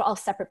those were all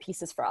separate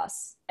pieces for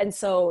us. And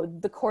so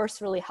the course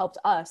really helped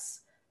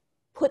us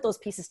put those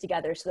pieces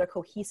together so they're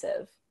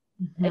cohesive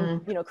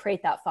and, you know,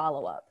 create that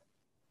follow-up.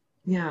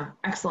 Yeah,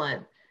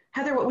 excellent.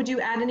 Heather, what would you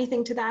add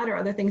anything to that, or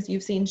other things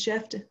you've seen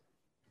shift?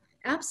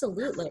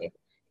 Absolutely.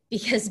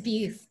 Because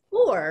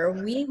before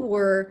we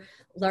were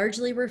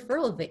largely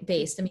referral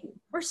based. I mean,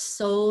 we're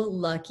so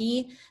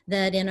lucky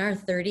that in our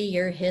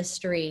 30-year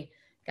history,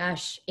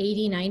 gosh,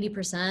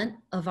 80-90%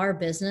 of our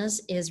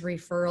business is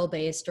referral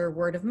based or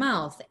word of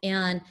mouth.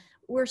 And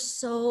we're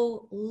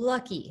so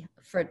lucky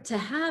to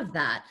have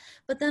that.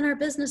 But then our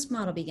business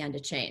model began to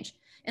change.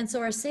 And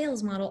so our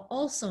sales model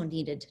also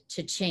needed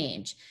to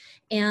change.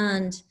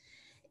 And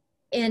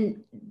you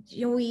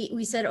know,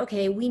 we said,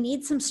 okay, we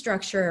need some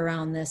structure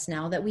around this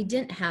now that we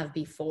didn't have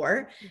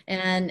before.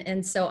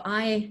 And so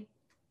I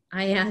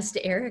asked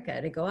Erica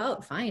to go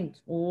out, find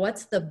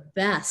what's the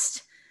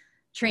best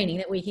training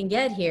that we can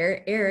get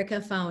here.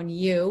 Erica found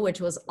you, which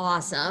was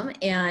awesome.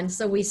 And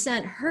so we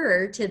sent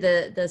her to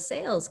the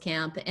sales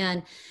camp.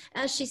 And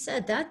as she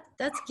said,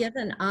 that's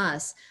given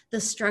us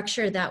the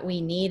structure that we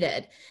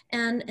needed.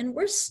 And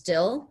we're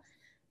still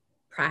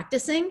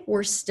practicing,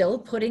 we're still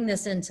putting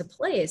this into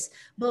place.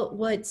 But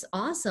what's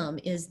awesome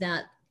is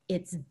that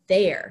it's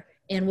there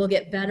and we'll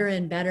get better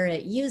and better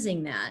at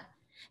using that.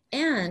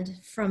 And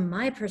from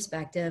my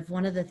perspective,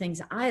 one of the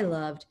things I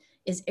loved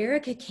is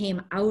Erica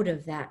came out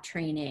of that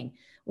training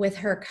with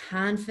her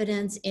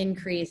confidence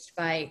increased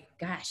by,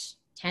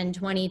 10,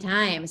 20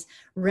 times,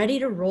 ready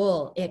to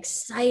roll,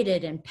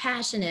 excited and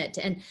passionate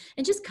and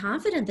just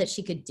confident that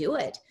she could do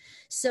it.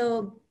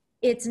 So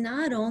it's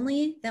not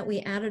only that we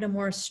added a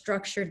more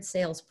structured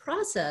sales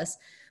process,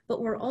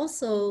 but we're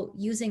also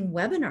using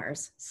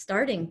webinars,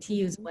 starting to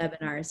use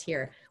webinars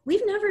here.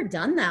 We've never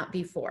done that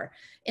before.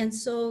 And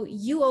so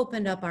you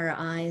opened up our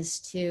eyes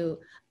to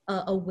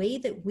a way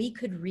that we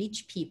could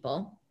reach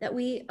people that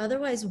we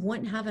otherwise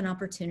wouldn't have an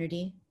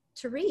opportunity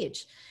to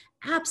reach.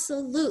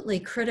 Absolutely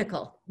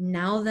critical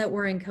now that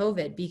we're in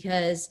COVID,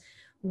 because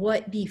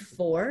what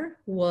before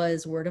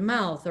was word of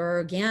mouth or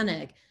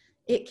organic,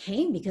 it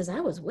came because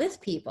I was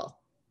with people.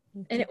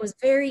 And it was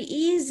very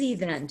easy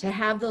then to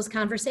have those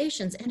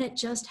conversations, and it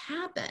just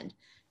happened.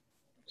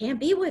 Can't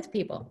be with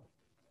people.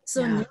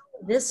 So now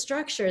this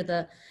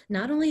structure,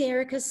 not only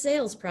Erica's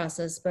sales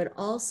process, but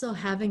also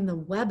having the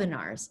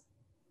webinars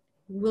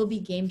will be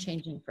game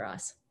changing for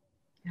us.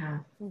 Yeah.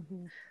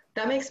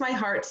 That makes my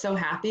heart so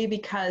happy,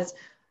 because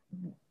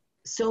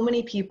so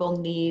many people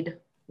need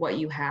what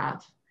you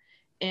have.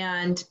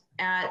 And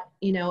at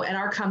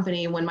our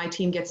company, when my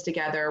team gets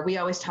together, we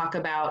always talk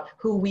about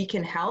who we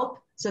can help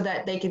so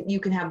that you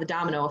can have the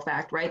domino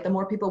effect, right? The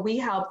more people we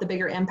help, the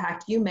bigger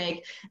impact you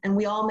make, and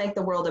we all make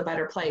the world a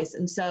better place.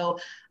 And so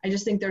I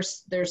just think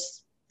there's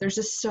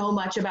just so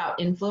much about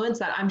influence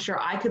that I'm sure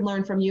I could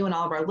learn from you, and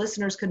all of our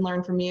listeners could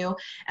learn from you.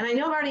 And I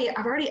know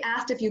I've already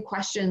asked a few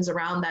questions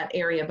around that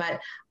area, but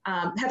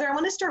Heather, I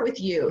want to start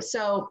with you.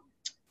 So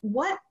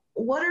what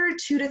are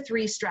 2 to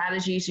 3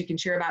 strategies you can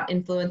share about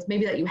influence,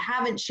 maybe that you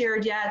haven't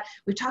shared yet?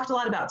 We've talked a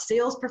lot about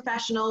sales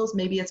professionals.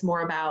 Maybe it's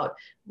more about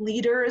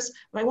leaders,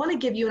 but I want to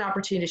give you an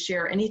opportunity to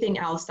share anything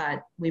else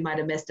that we might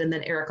have missed. And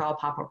then Erica, I'll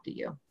pop up to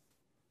you.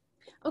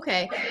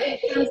 Okay.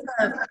 In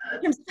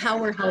terms of how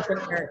we're helping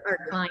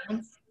our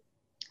clients.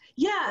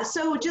 Yeah.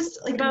 So just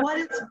like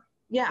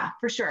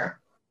for sure.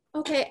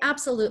 Okay,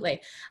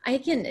 absolutely.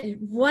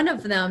 One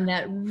of them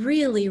that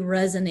really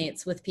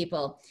resonates with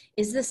people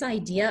is this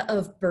idea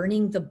of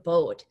burning the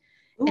boat.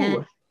 Ooh.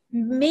 And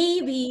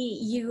maybe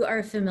you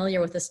are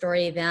familiar with the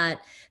story that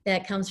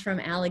comes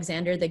from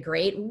Alexander the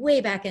Great way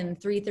back in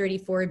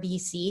 334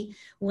 BC,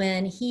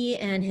 when he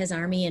and his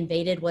army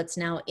invaded what's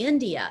now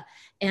India.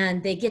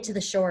 And they get to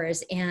the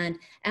shores, and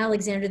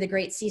Alexander the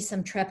Great sees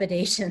some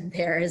trepidation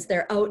there as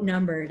they're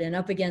outnumbered and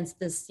up against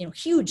this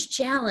huge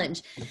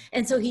challenge.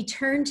 And so he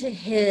turned to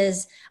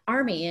his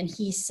army and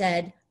he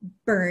said,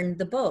 "Burn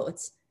the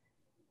boats."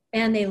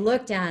 And they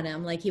looked at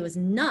him like he was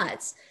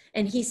nuts.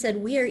 And he said,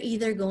 "We are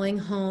either going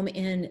home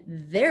in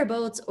their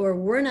boats or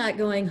we're not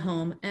going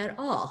home at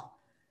all."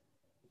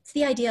 It's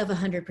the idea of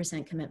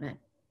 100% commitment.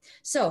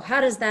 So how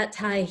does that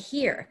tie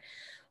here?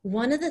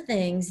 One of the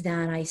things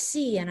that I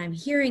see and I'm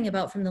hearing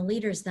about from the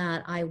leaders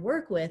that I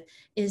work with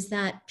is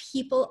that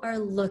people are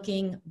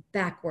looking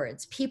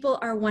backwards. People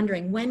are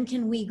wondering, when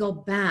can we go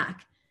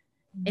back?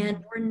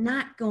 And we're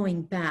not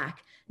going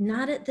back,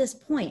 not at this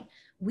point.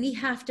 We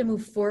have to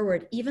move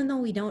forward, even though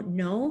we don't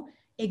know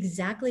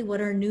exactly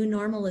what our new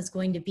normal is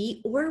going to be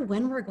or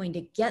when we're going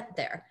to get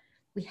there.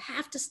 We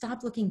have to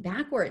stop looking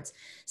backwards.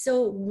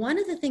 So one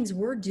of the things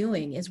we're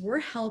doing is we're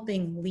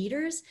helping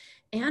leaders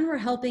and we're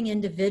helping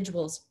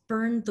individuals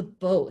burn the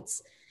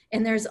boats.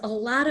 And there's a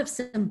lot of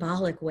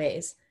symbolic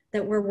ways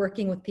that we're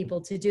working with people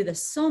to do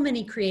this. So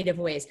many creative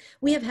ways.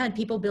 We have had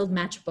people build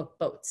matchbook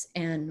boats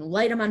and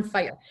light them on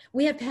fire.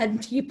 We have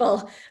had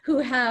people who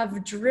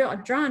have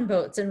drawn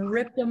boats and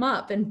ripped them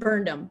up and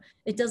burned them.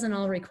 It doesn't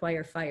all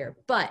require fire,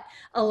 but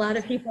a lot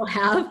of people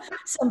have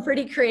some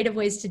pretty creative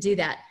ways to do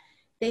that.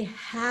 They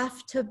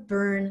have to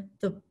burn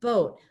the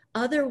boat.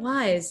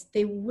 Otherwise,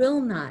 they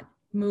will not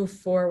move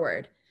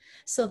forward.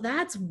 So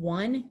that's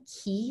one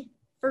key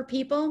for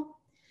people.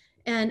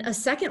 And a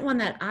second one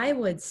that I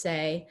would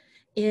say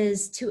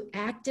is to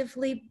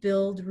actively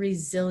build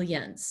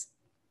resilience.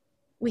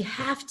 We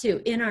have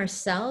to, in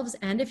ourselves,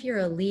 and if you're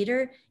a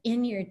leader,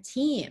 in your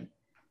team.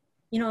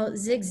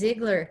 Zig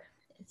Ziglar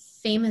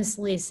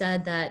famously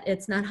said that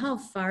it's not how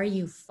far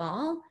you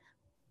fall,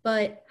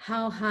 but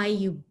how high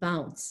you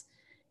bounce.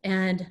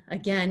 And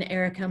again,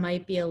 Erica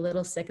might be a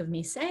little sick of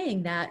me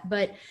saying that,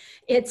 but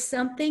it's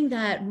something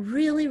that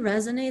really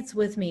resonates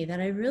with me, that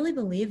I really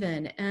believe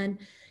in. And,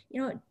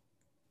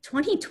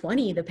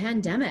 2020, the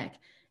pandemic,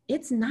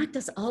 it's knocked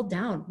us all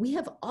down. We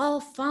have all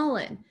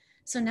fallen.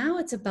 So now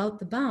it's about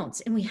the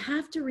bounce, and we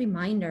have to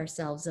remind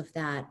ourselves of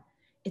that.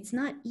 It's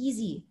not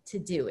easy to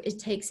do. It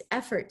takes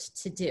effort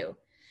to do.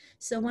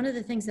 So one of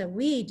the things that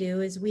we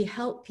do is we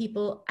help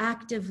people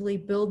actively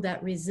build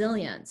that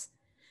resilience.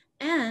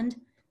 And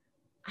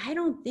I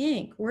don't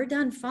think we're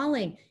done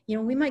falling.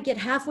 We might get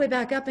halfway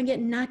back up and get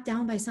knocked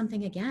down by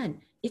something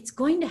again. It's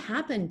going to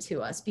happen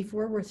to us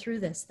before we're through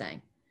this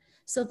thing.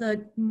 So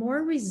the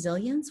more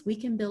resilience we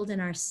can build in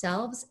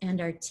ourselves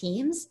and our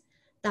teams,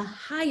 the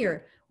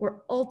higher we're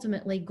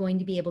ultimately going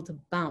to be able to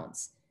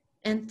bounce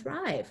and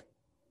thrive.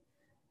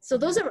 So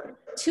those are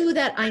two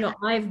that I know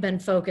I've been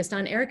focused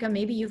on. Erica,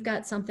 maybe you've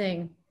got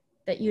something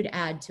that you'd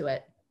add to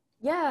it.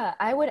 Yeah,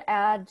 I would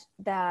add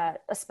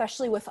that,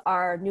 especially with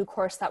our new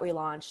course that we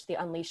launched, the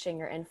Unleashing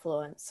Your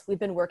Influence, we've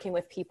been working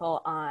with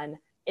people on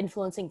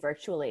influencing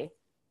virtually.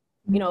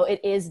 You know, it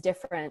is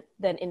different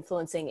than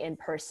influencing in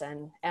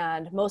person.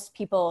 And most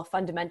people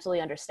fundamentally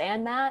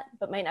understand that,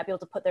 but might not be able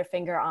to put their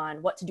finger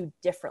on what to do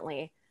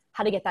differently,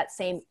 how to get that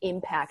same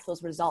impact,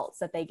 those results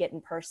that they get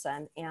in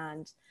person.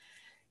 And,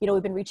 you know,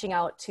 we've been reaching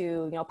out to,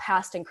 you know,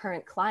 past and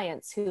current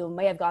clients who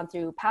may have gone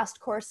through past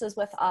courses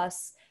with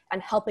us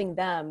and helping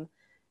them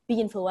be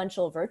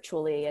influential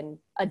virtually and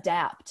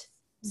adapt.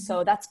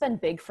 So that's been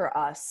big for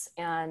us.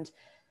 And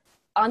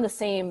on the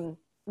same,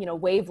 you know,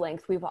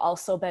 wavelength, we've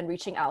also been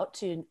reaching out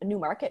to a new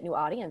market, new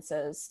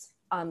audiences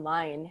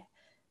online.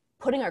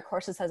 Putting our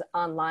courses as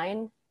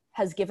online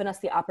has given us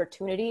the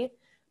opportunity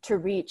to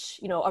reach,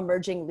 you know,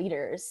 emerging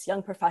leaders,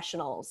 young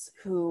professionals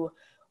who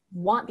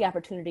want the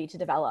opportunity to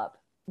develop,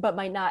 but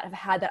might not have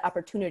had that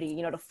opportunity,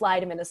 you know, to fly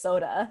to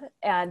Minnesota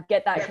and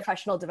get that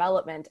professional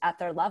development at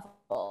their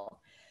level.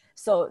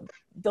 So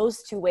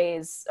those two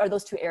ways, or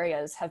those two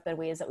areas, have been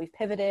ways that we've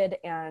pivoted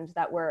and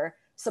that we're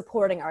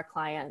supporting our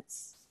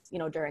clients, you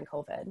know, during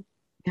COVID.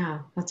 Yeah,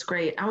 that's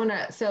great.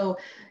 So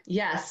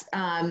yes,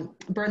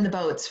 burn the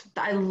boats.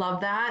 I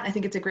love that. I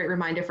think it's a great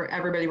reminder for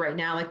everybody right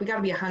now. Like, we got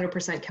to be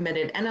 100%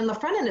 committed. And on the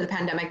front end of the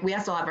pandemic, we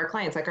also have our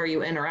clients, like, are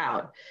you in or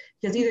out?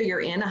 Because either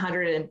you're in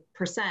 100%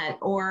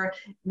 or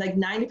like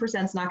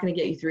 90% is not going to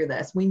get you through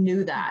this. We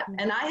knew that.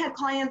 And I had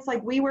clients,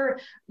 like, we were,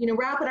 you know,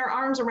 wrapping our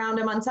arms around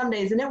them on some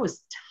days, and it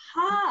was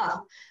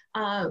tough,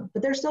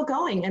 but they're still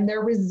going and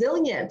they're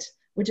resilient,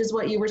 which is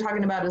what you were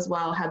talking about as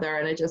well, Heather.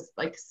 And it just,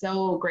 like,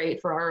 so great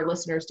for our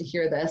listeners to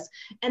hear this.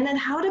 And then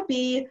how to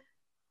be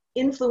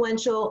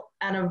influential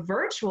in a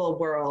virtual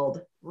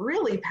world,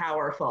 really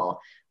powerful,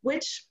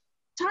 which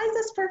ties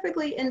us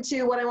perfectly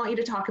into what I want you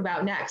to talk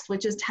about next,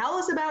 which is tell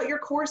us about your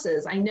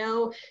courses. I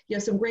know you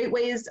have some great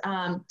ways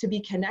to be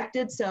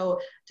connected. So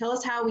tell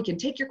us how we can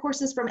take your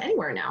courses from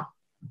anywhere now.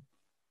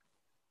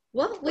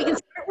 Well, we can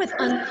start with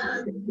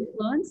Unleashing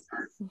Influence,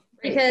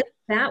 because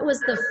that was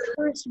the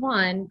first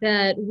one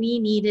that we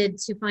needed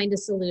to find a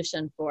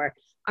solution for.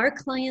 Our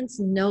clients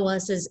know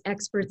us as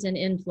experts in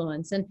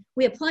influence, and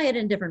we apply it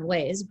in different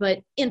ways,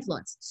 but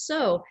influence.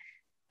 So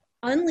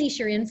Unleash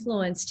Your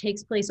Influence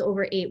takes place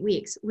over 8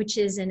 weeks, which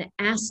is an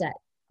asset.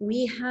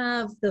 We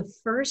have the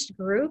first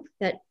group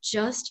that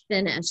just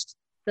finished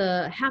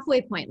the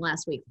halfway point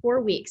last week,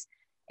 4 weeks.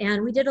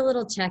 And we did a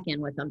little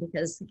check-in with them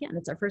because, again,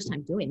 it's our first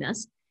time doing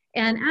this,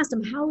 and asked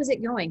them, how is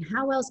it going?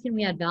 How else can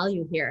we add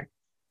value here?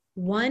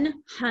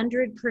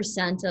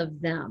 100%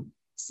 of them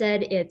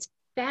said it's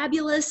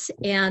fabulous,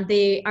 and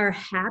they are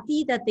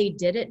happy that they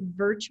did it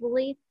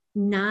virtually,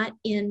 not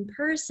in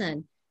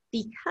person,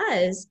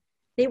 because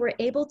they were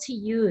able to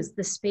use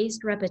the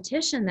spaced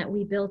repetition that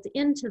we built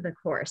into the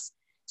course.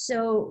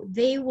 So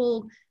they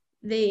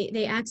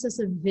access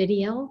a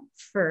video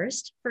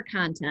first for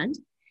content,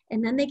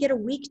 and then they get a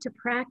week to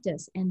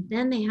practice, and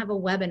then they have a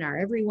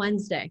webinar every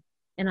Wednesday.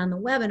 And on the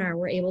webinar,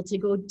 we're able to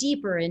go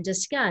deeper and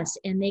discuss,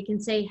 and they can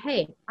say,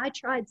 hey, I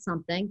tried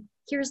something.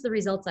 Here's the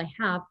results I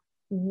have.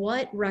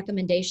 What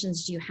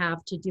recommendations do you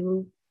have to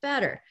do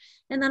better?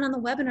 And then on the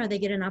webinar, they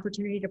get an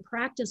opportunity to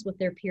practice with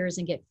their peers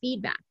and get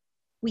feedback.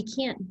 We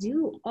can't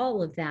do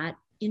all of that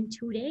in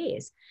 2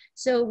 days.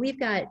 So we've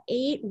got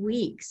 8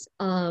 weeks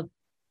of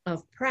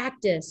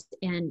practice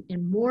and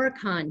more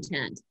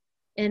content,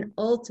 and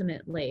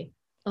ultimately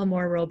a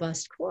more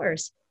robust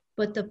course.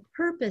 But the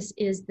purpose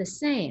is the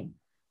same.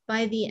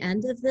 By the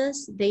end of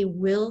this, they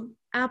will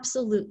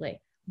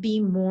absolutely be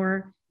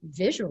more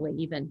visually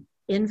even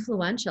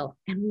influential.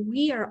 And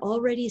we are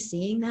already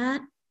seeing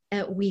that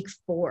at week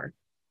 4.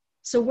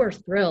 So we're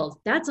thrilled.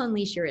 That's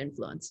Unleash Your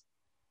Influence.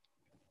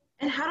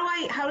 And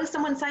how does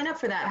someone sign up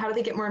for that? How do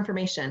they get more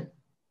information?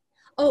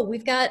 Oh,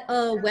 we've got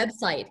a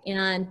website,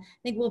 and I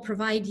think we'll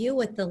provide you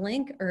with the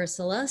link,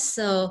 Ursula.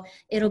 So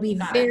it'll be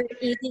very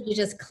easy to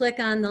just click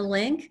on the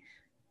link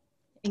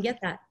and get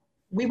that.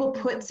 We will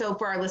put, so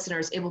for our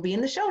listeners, it will be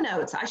in the show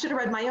notes. I should have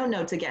read my own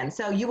notes again.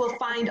 So you will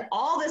find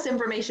all this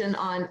information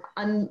on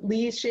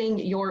Unleashing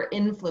Your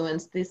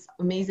Influence, this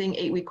amazing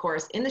 8-week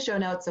course, in the show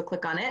notes. So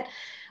click on it.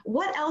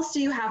 What else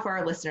do you have for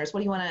our listeners?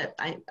 What do you want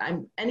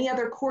to, any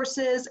other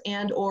courses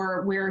and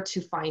or where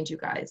to find you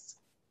guys?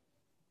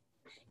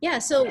 Yeah,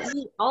 so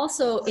we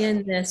also,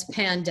 in this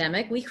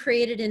pandemic, we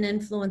created an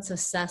influence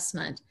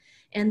assessment.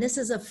 And this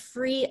is a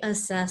free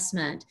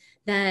assessment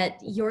that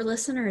your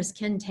listeners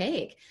can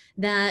take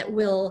that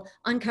will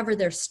uncover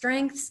their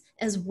strengths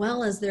as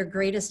well as their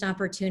greatest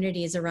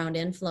opportunities around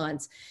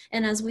influence.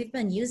 And as we've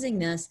been using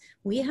this,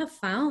 we have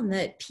found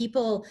that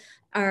people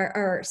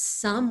are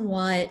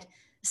somewhat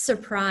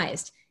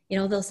surprised. You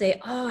know, they'll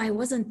say, oh, I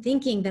wasn't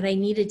thinking that I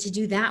needed to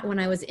do that when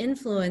I was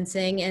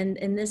influencing.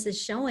 And this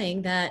is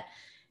showing that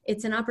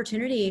it's an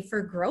opportunity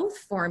for growth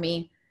for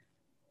me.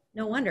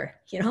 No wonder,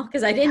 you know,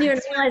 because I didn't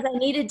even realize I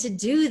needed to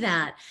do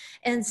that.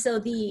 And so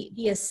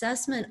the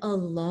assessment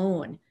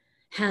alone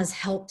has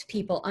helped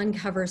people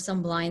uncover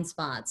some blind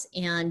spots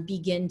and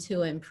begin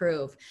to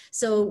improve.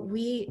 So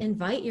we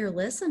invite your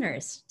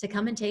listeners to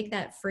come and take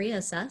that free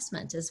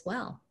assessment as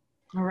well.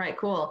 All right,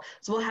 cool.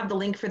 So we'll have the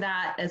link for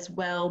that as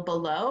well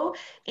below.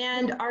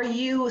 And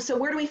so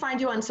where do we find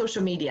you on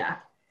social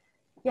media?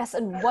 Yes,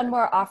 and one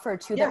more offer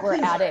too that we're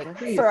adding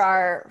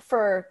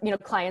for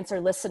clients or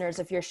listeners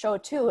of your show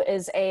too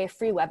is a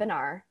free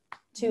webinar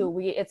too.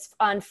 It's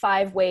on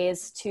 5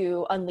 ways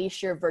to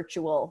unleash your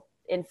virtual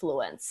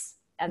influence.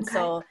 And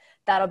so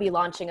that'll be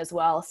launching as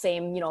well.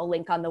 Same,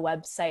 link on the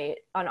website,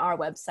 on our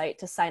website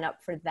to sign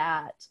up for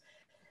that.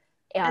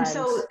 And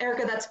so,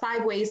 Erica, that's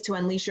 5 ways to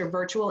unleash your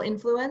virtual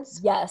influence.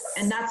 Yes.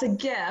 And that's a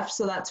gift.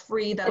 So that's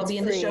free. That'll be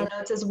in the show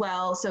notes as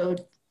well. So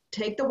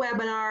take the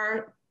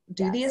webinar,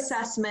 do the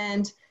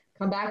assessment,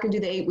 come back and do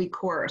the 8-week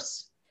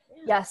course.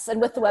 Yes. And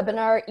with the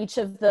webinar, each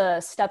of the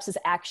steps is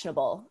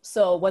actionable.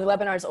 So when the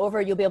webinar is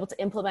over, you'll be able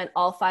to implement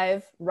all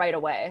 5 right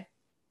away.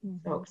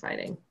 So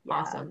exciting. Yeah.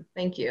 Awesome.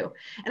 Thank you.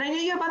 And I know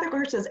you have other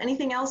courses.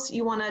 Anything else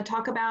you want to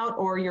talk about,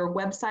 or your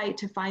website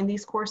to find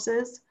these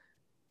courses?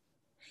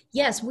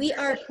 Yes, we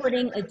are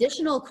putting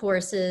additional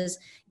courses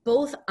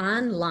both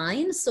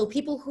online. So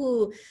people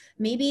who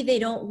maybe they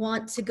don't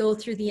want to go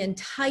through the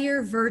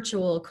entire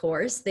virtual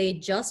course, they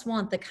just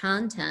want the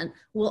content,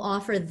 we'll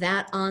offer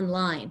that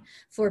online.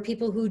 For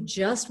people who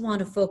just want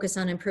to focus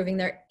on improving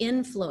their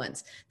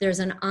influence, there's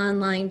an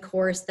online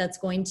course that's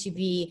going to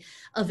be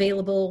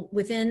available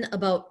within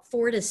about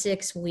 4 to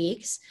 6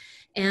 weeks.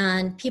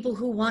 And people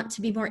who want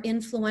to be more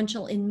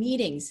influential in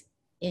meetings,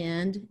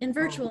 and in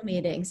virtual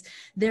meetings,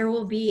 there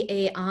will be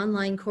an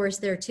online course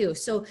there too.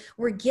 So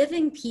we're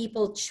giving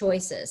people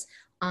choices,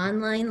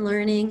 online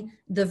learning,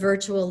 the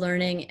virtual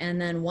learning, and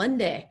then one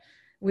day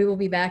we will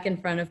be back in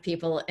front of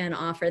people and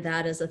offer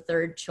that as a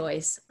third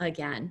choice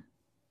again.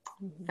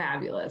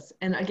 Fabulous.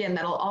 And again,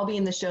 that'll all be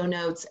in the show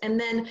notes. And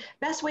then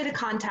best way to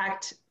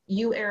contact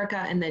you, Erica,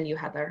 and then you,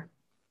 Heather.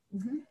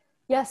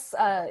 Yes,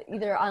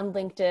 either on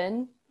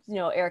LinkedIn,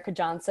 Erica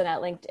Johnson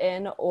at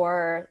LinkedIn,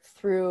 or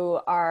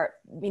through our,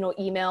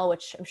 email,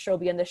 which I'm sure will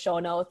be in the show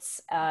notes,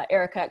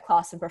 Erica at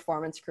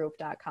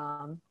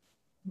ClausenPerformanceGroup.com.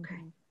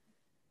 Okay.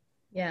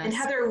 Yeah. And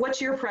Heather,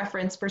 what's your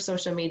preference for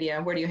social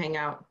media? Where do you hang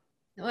out?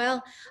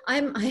 Well,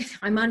 I'm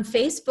on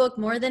Facebook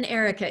more than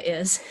Erica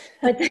is.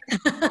 But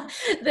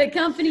the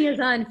company is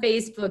on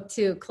Facebook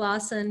too,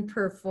 Clausen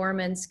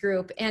Performance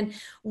Group. And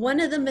one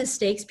of the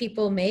mistakes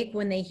people make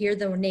when they hear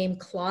the name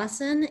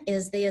Clausen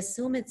is they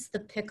assume it's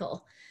the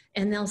pickle.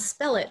 And they'll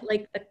spell it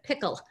like the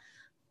pickle.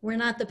 We're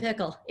not the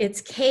pickle.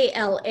 It's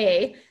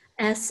KLASSEN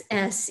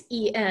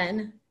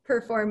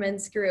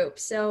Performance Group.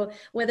 So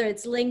whether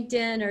it's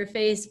LinkedIn or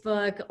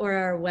Facebook or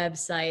our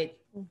website,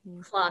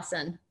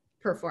 Clausen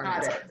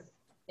Performance. Got it.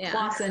 Yeah.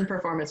 Clausen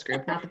Performance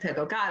Group, not the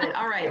pickle. Got it.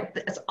 All right.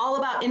 It's all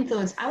about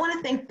influence. I want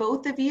to thank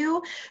both of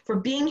you for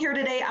being here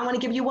today. I want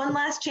to give you one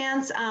last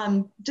chance.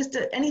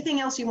 Anything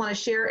else you want to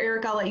share,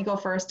 Eric? I'll let you go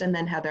first, and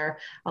then Heather,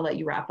 I'll let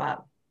you wrap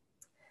up.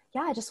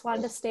 Yeah, I just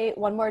wanted to state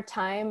one more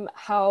time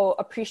how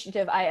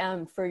appreciative I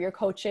am for your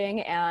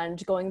coaching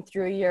and going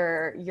through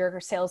your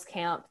sales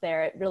camp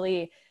there. It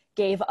really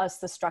gave us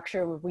the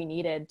structure we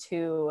needed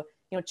to,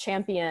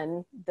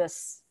 champion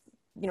this,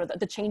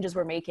 the changes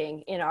we're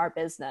making in our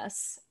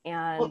business.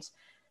 And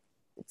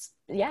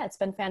it's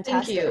been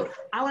fantastic. Thank you.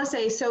 I want to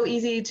say so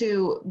easy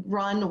to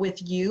run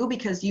with you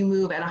because you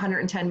move at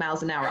 110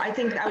 miles an hour. I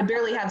think I would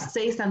barely have to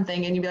say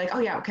something and you'd be like, oh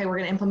yeah, okay, we're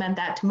going to implement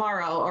that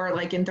tomorrow or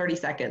like in 30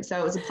 seconds. So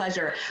it was a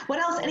pleasure. What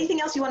else, anything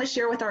else you want to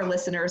share with our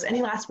listeners?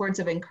 Any last words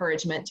of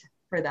encouragement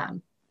for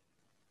them?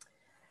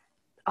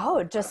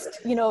 Oh, just,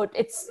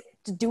 it's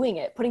doing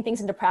it, putting things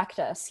into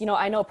practice.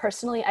 I know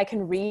personally I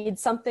can read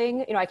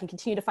something, I can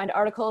continue to find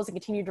articles and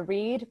continue to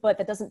read, but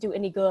that doesn't do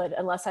any good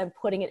unless I'm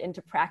putting it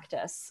into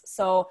practice.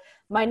 So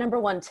my number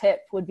one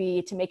tip would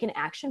be to make an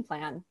action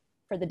plan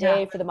for the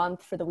day, for the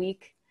month, for the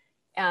week.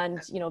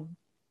 And,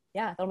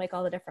 that'll make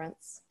all the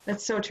difference.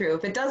 That's so true.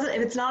 If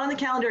it's not on the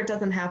calendar, it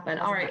doesn't happen.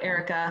 All right,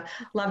 Erica,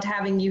 loved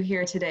having you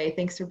here today.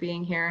 Thanks for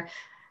being here.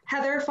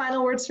 Heather,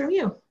 final words from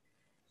you.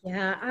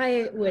 Yeah,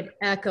 I would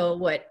echo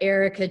what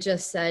Erica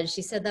just said.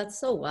 She said that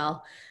so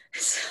well.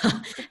 So,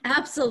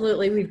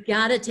 absolutely, we've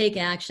got to take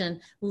action.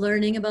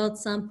 Learning about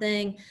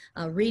something,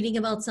 reading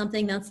about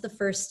something, that's the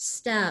first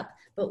step.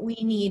 But we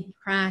need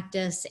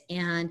practice,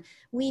 and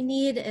we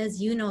need,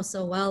 as you know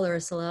so well,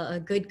 Ursula, a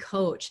good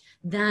coach.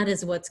 That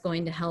is what's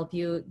going to help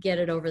you get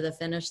it over the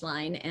finish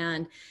line.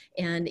 And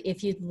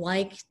if you'd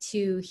like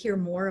to hear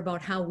more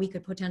about how we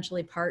could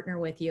potentially partner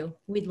with you,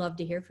 we'd love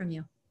to hear from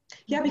you.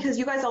 Yeah, because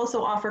you guys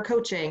also offer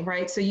coaching,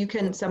 right? So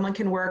someone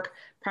can work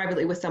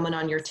privately with someone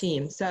on your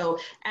team. So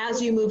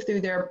as you move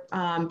through their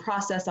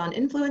process on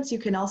influence, you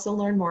can also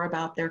learn more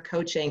about their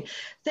coaching.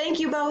 Thank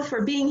you both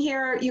for being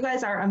here. You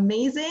guys are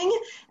amazing.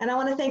 And I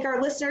want to thank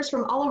our listeners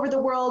from all over the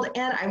world.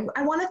 And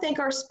I want to thank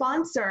our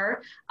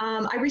sponsor.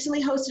 I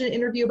recently hosted an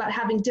interview about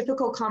having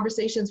difficult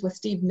conversations with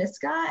Steve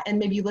Miska, and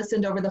maybe you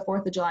listened over the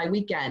 4th of July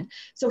weekend.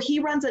 So he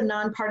runs a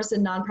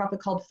nonpartisan nonprofit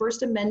called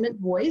First Amendment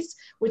Voice,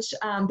 which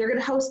they're going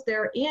to host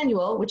their annual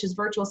Virtual, which is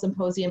Virtual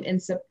Symposium in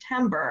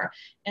September.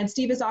 And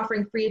Steve is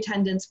offering free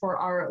attendance for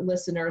our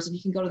listeners. And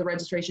you can go to the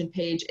registration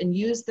page and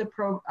use the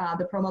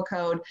promo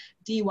code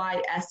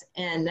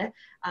DYSN.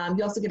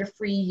 You also get a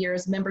free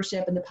year's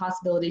membership and the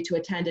possibility to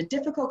attend a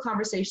difficult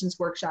conversations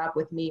workshop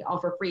with me, all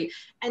for free.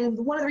 And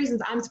one of the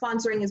reasons I'm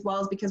sponsoring as well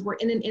is because we're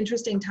in an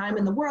interesting time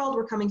in the world.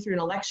 We're coming through an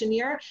election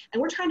year,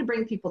 and we're trying to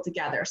bring people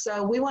together.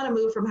 So we want to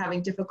move from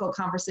having difficult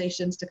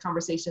conversations to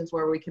conversations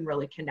where we can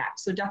really connect.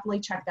 So definitely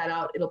check that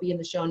out. It'll be in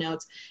the show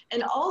notes.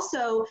 And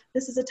also,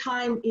 this is a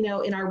time, you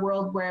know, in our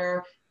world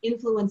where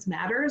influence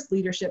matters,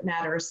 leadership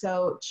matters.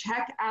 So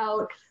check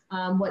out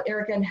what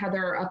Erica and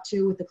Heather are up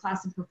to with the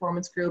Class and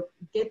Performance Group.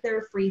 Get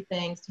their free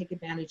things, take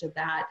advantage of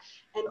that.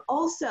 And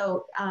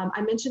also,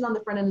 I mentioned on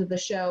the front end of the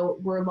show,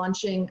 we're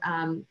launching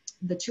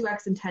the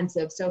 2X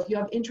Intensive. So if you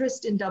have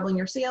interest in doubling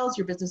your sales,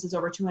 your business is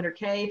over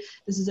 200K,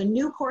 this is a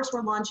new course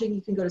we're launching.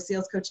 You can go to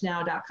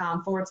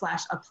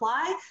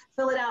salescoachnow.com/apply,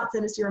 fill it out,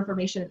 send us your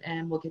information,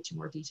 and we'll get you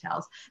more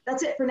details.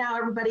 That's it for now,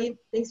 everybody.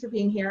 Thanks for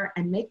being here,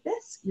 and make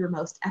this your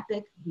most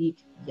epic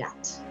week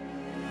yet.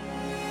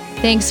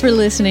 Thanks for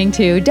listening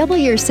to Double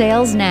Your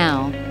Sales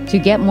Now. To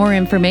get more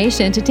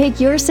information to take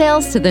your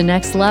sales to the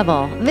next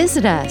level,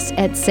 visit us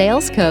at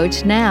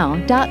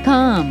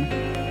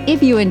salescoachnow.com.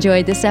 If you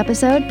enjoyed this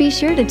episode, be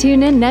sure to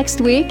tune in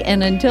next week,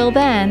 and until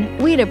then,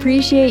 we'd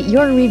appreciate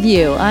your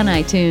review on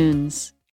iTunes.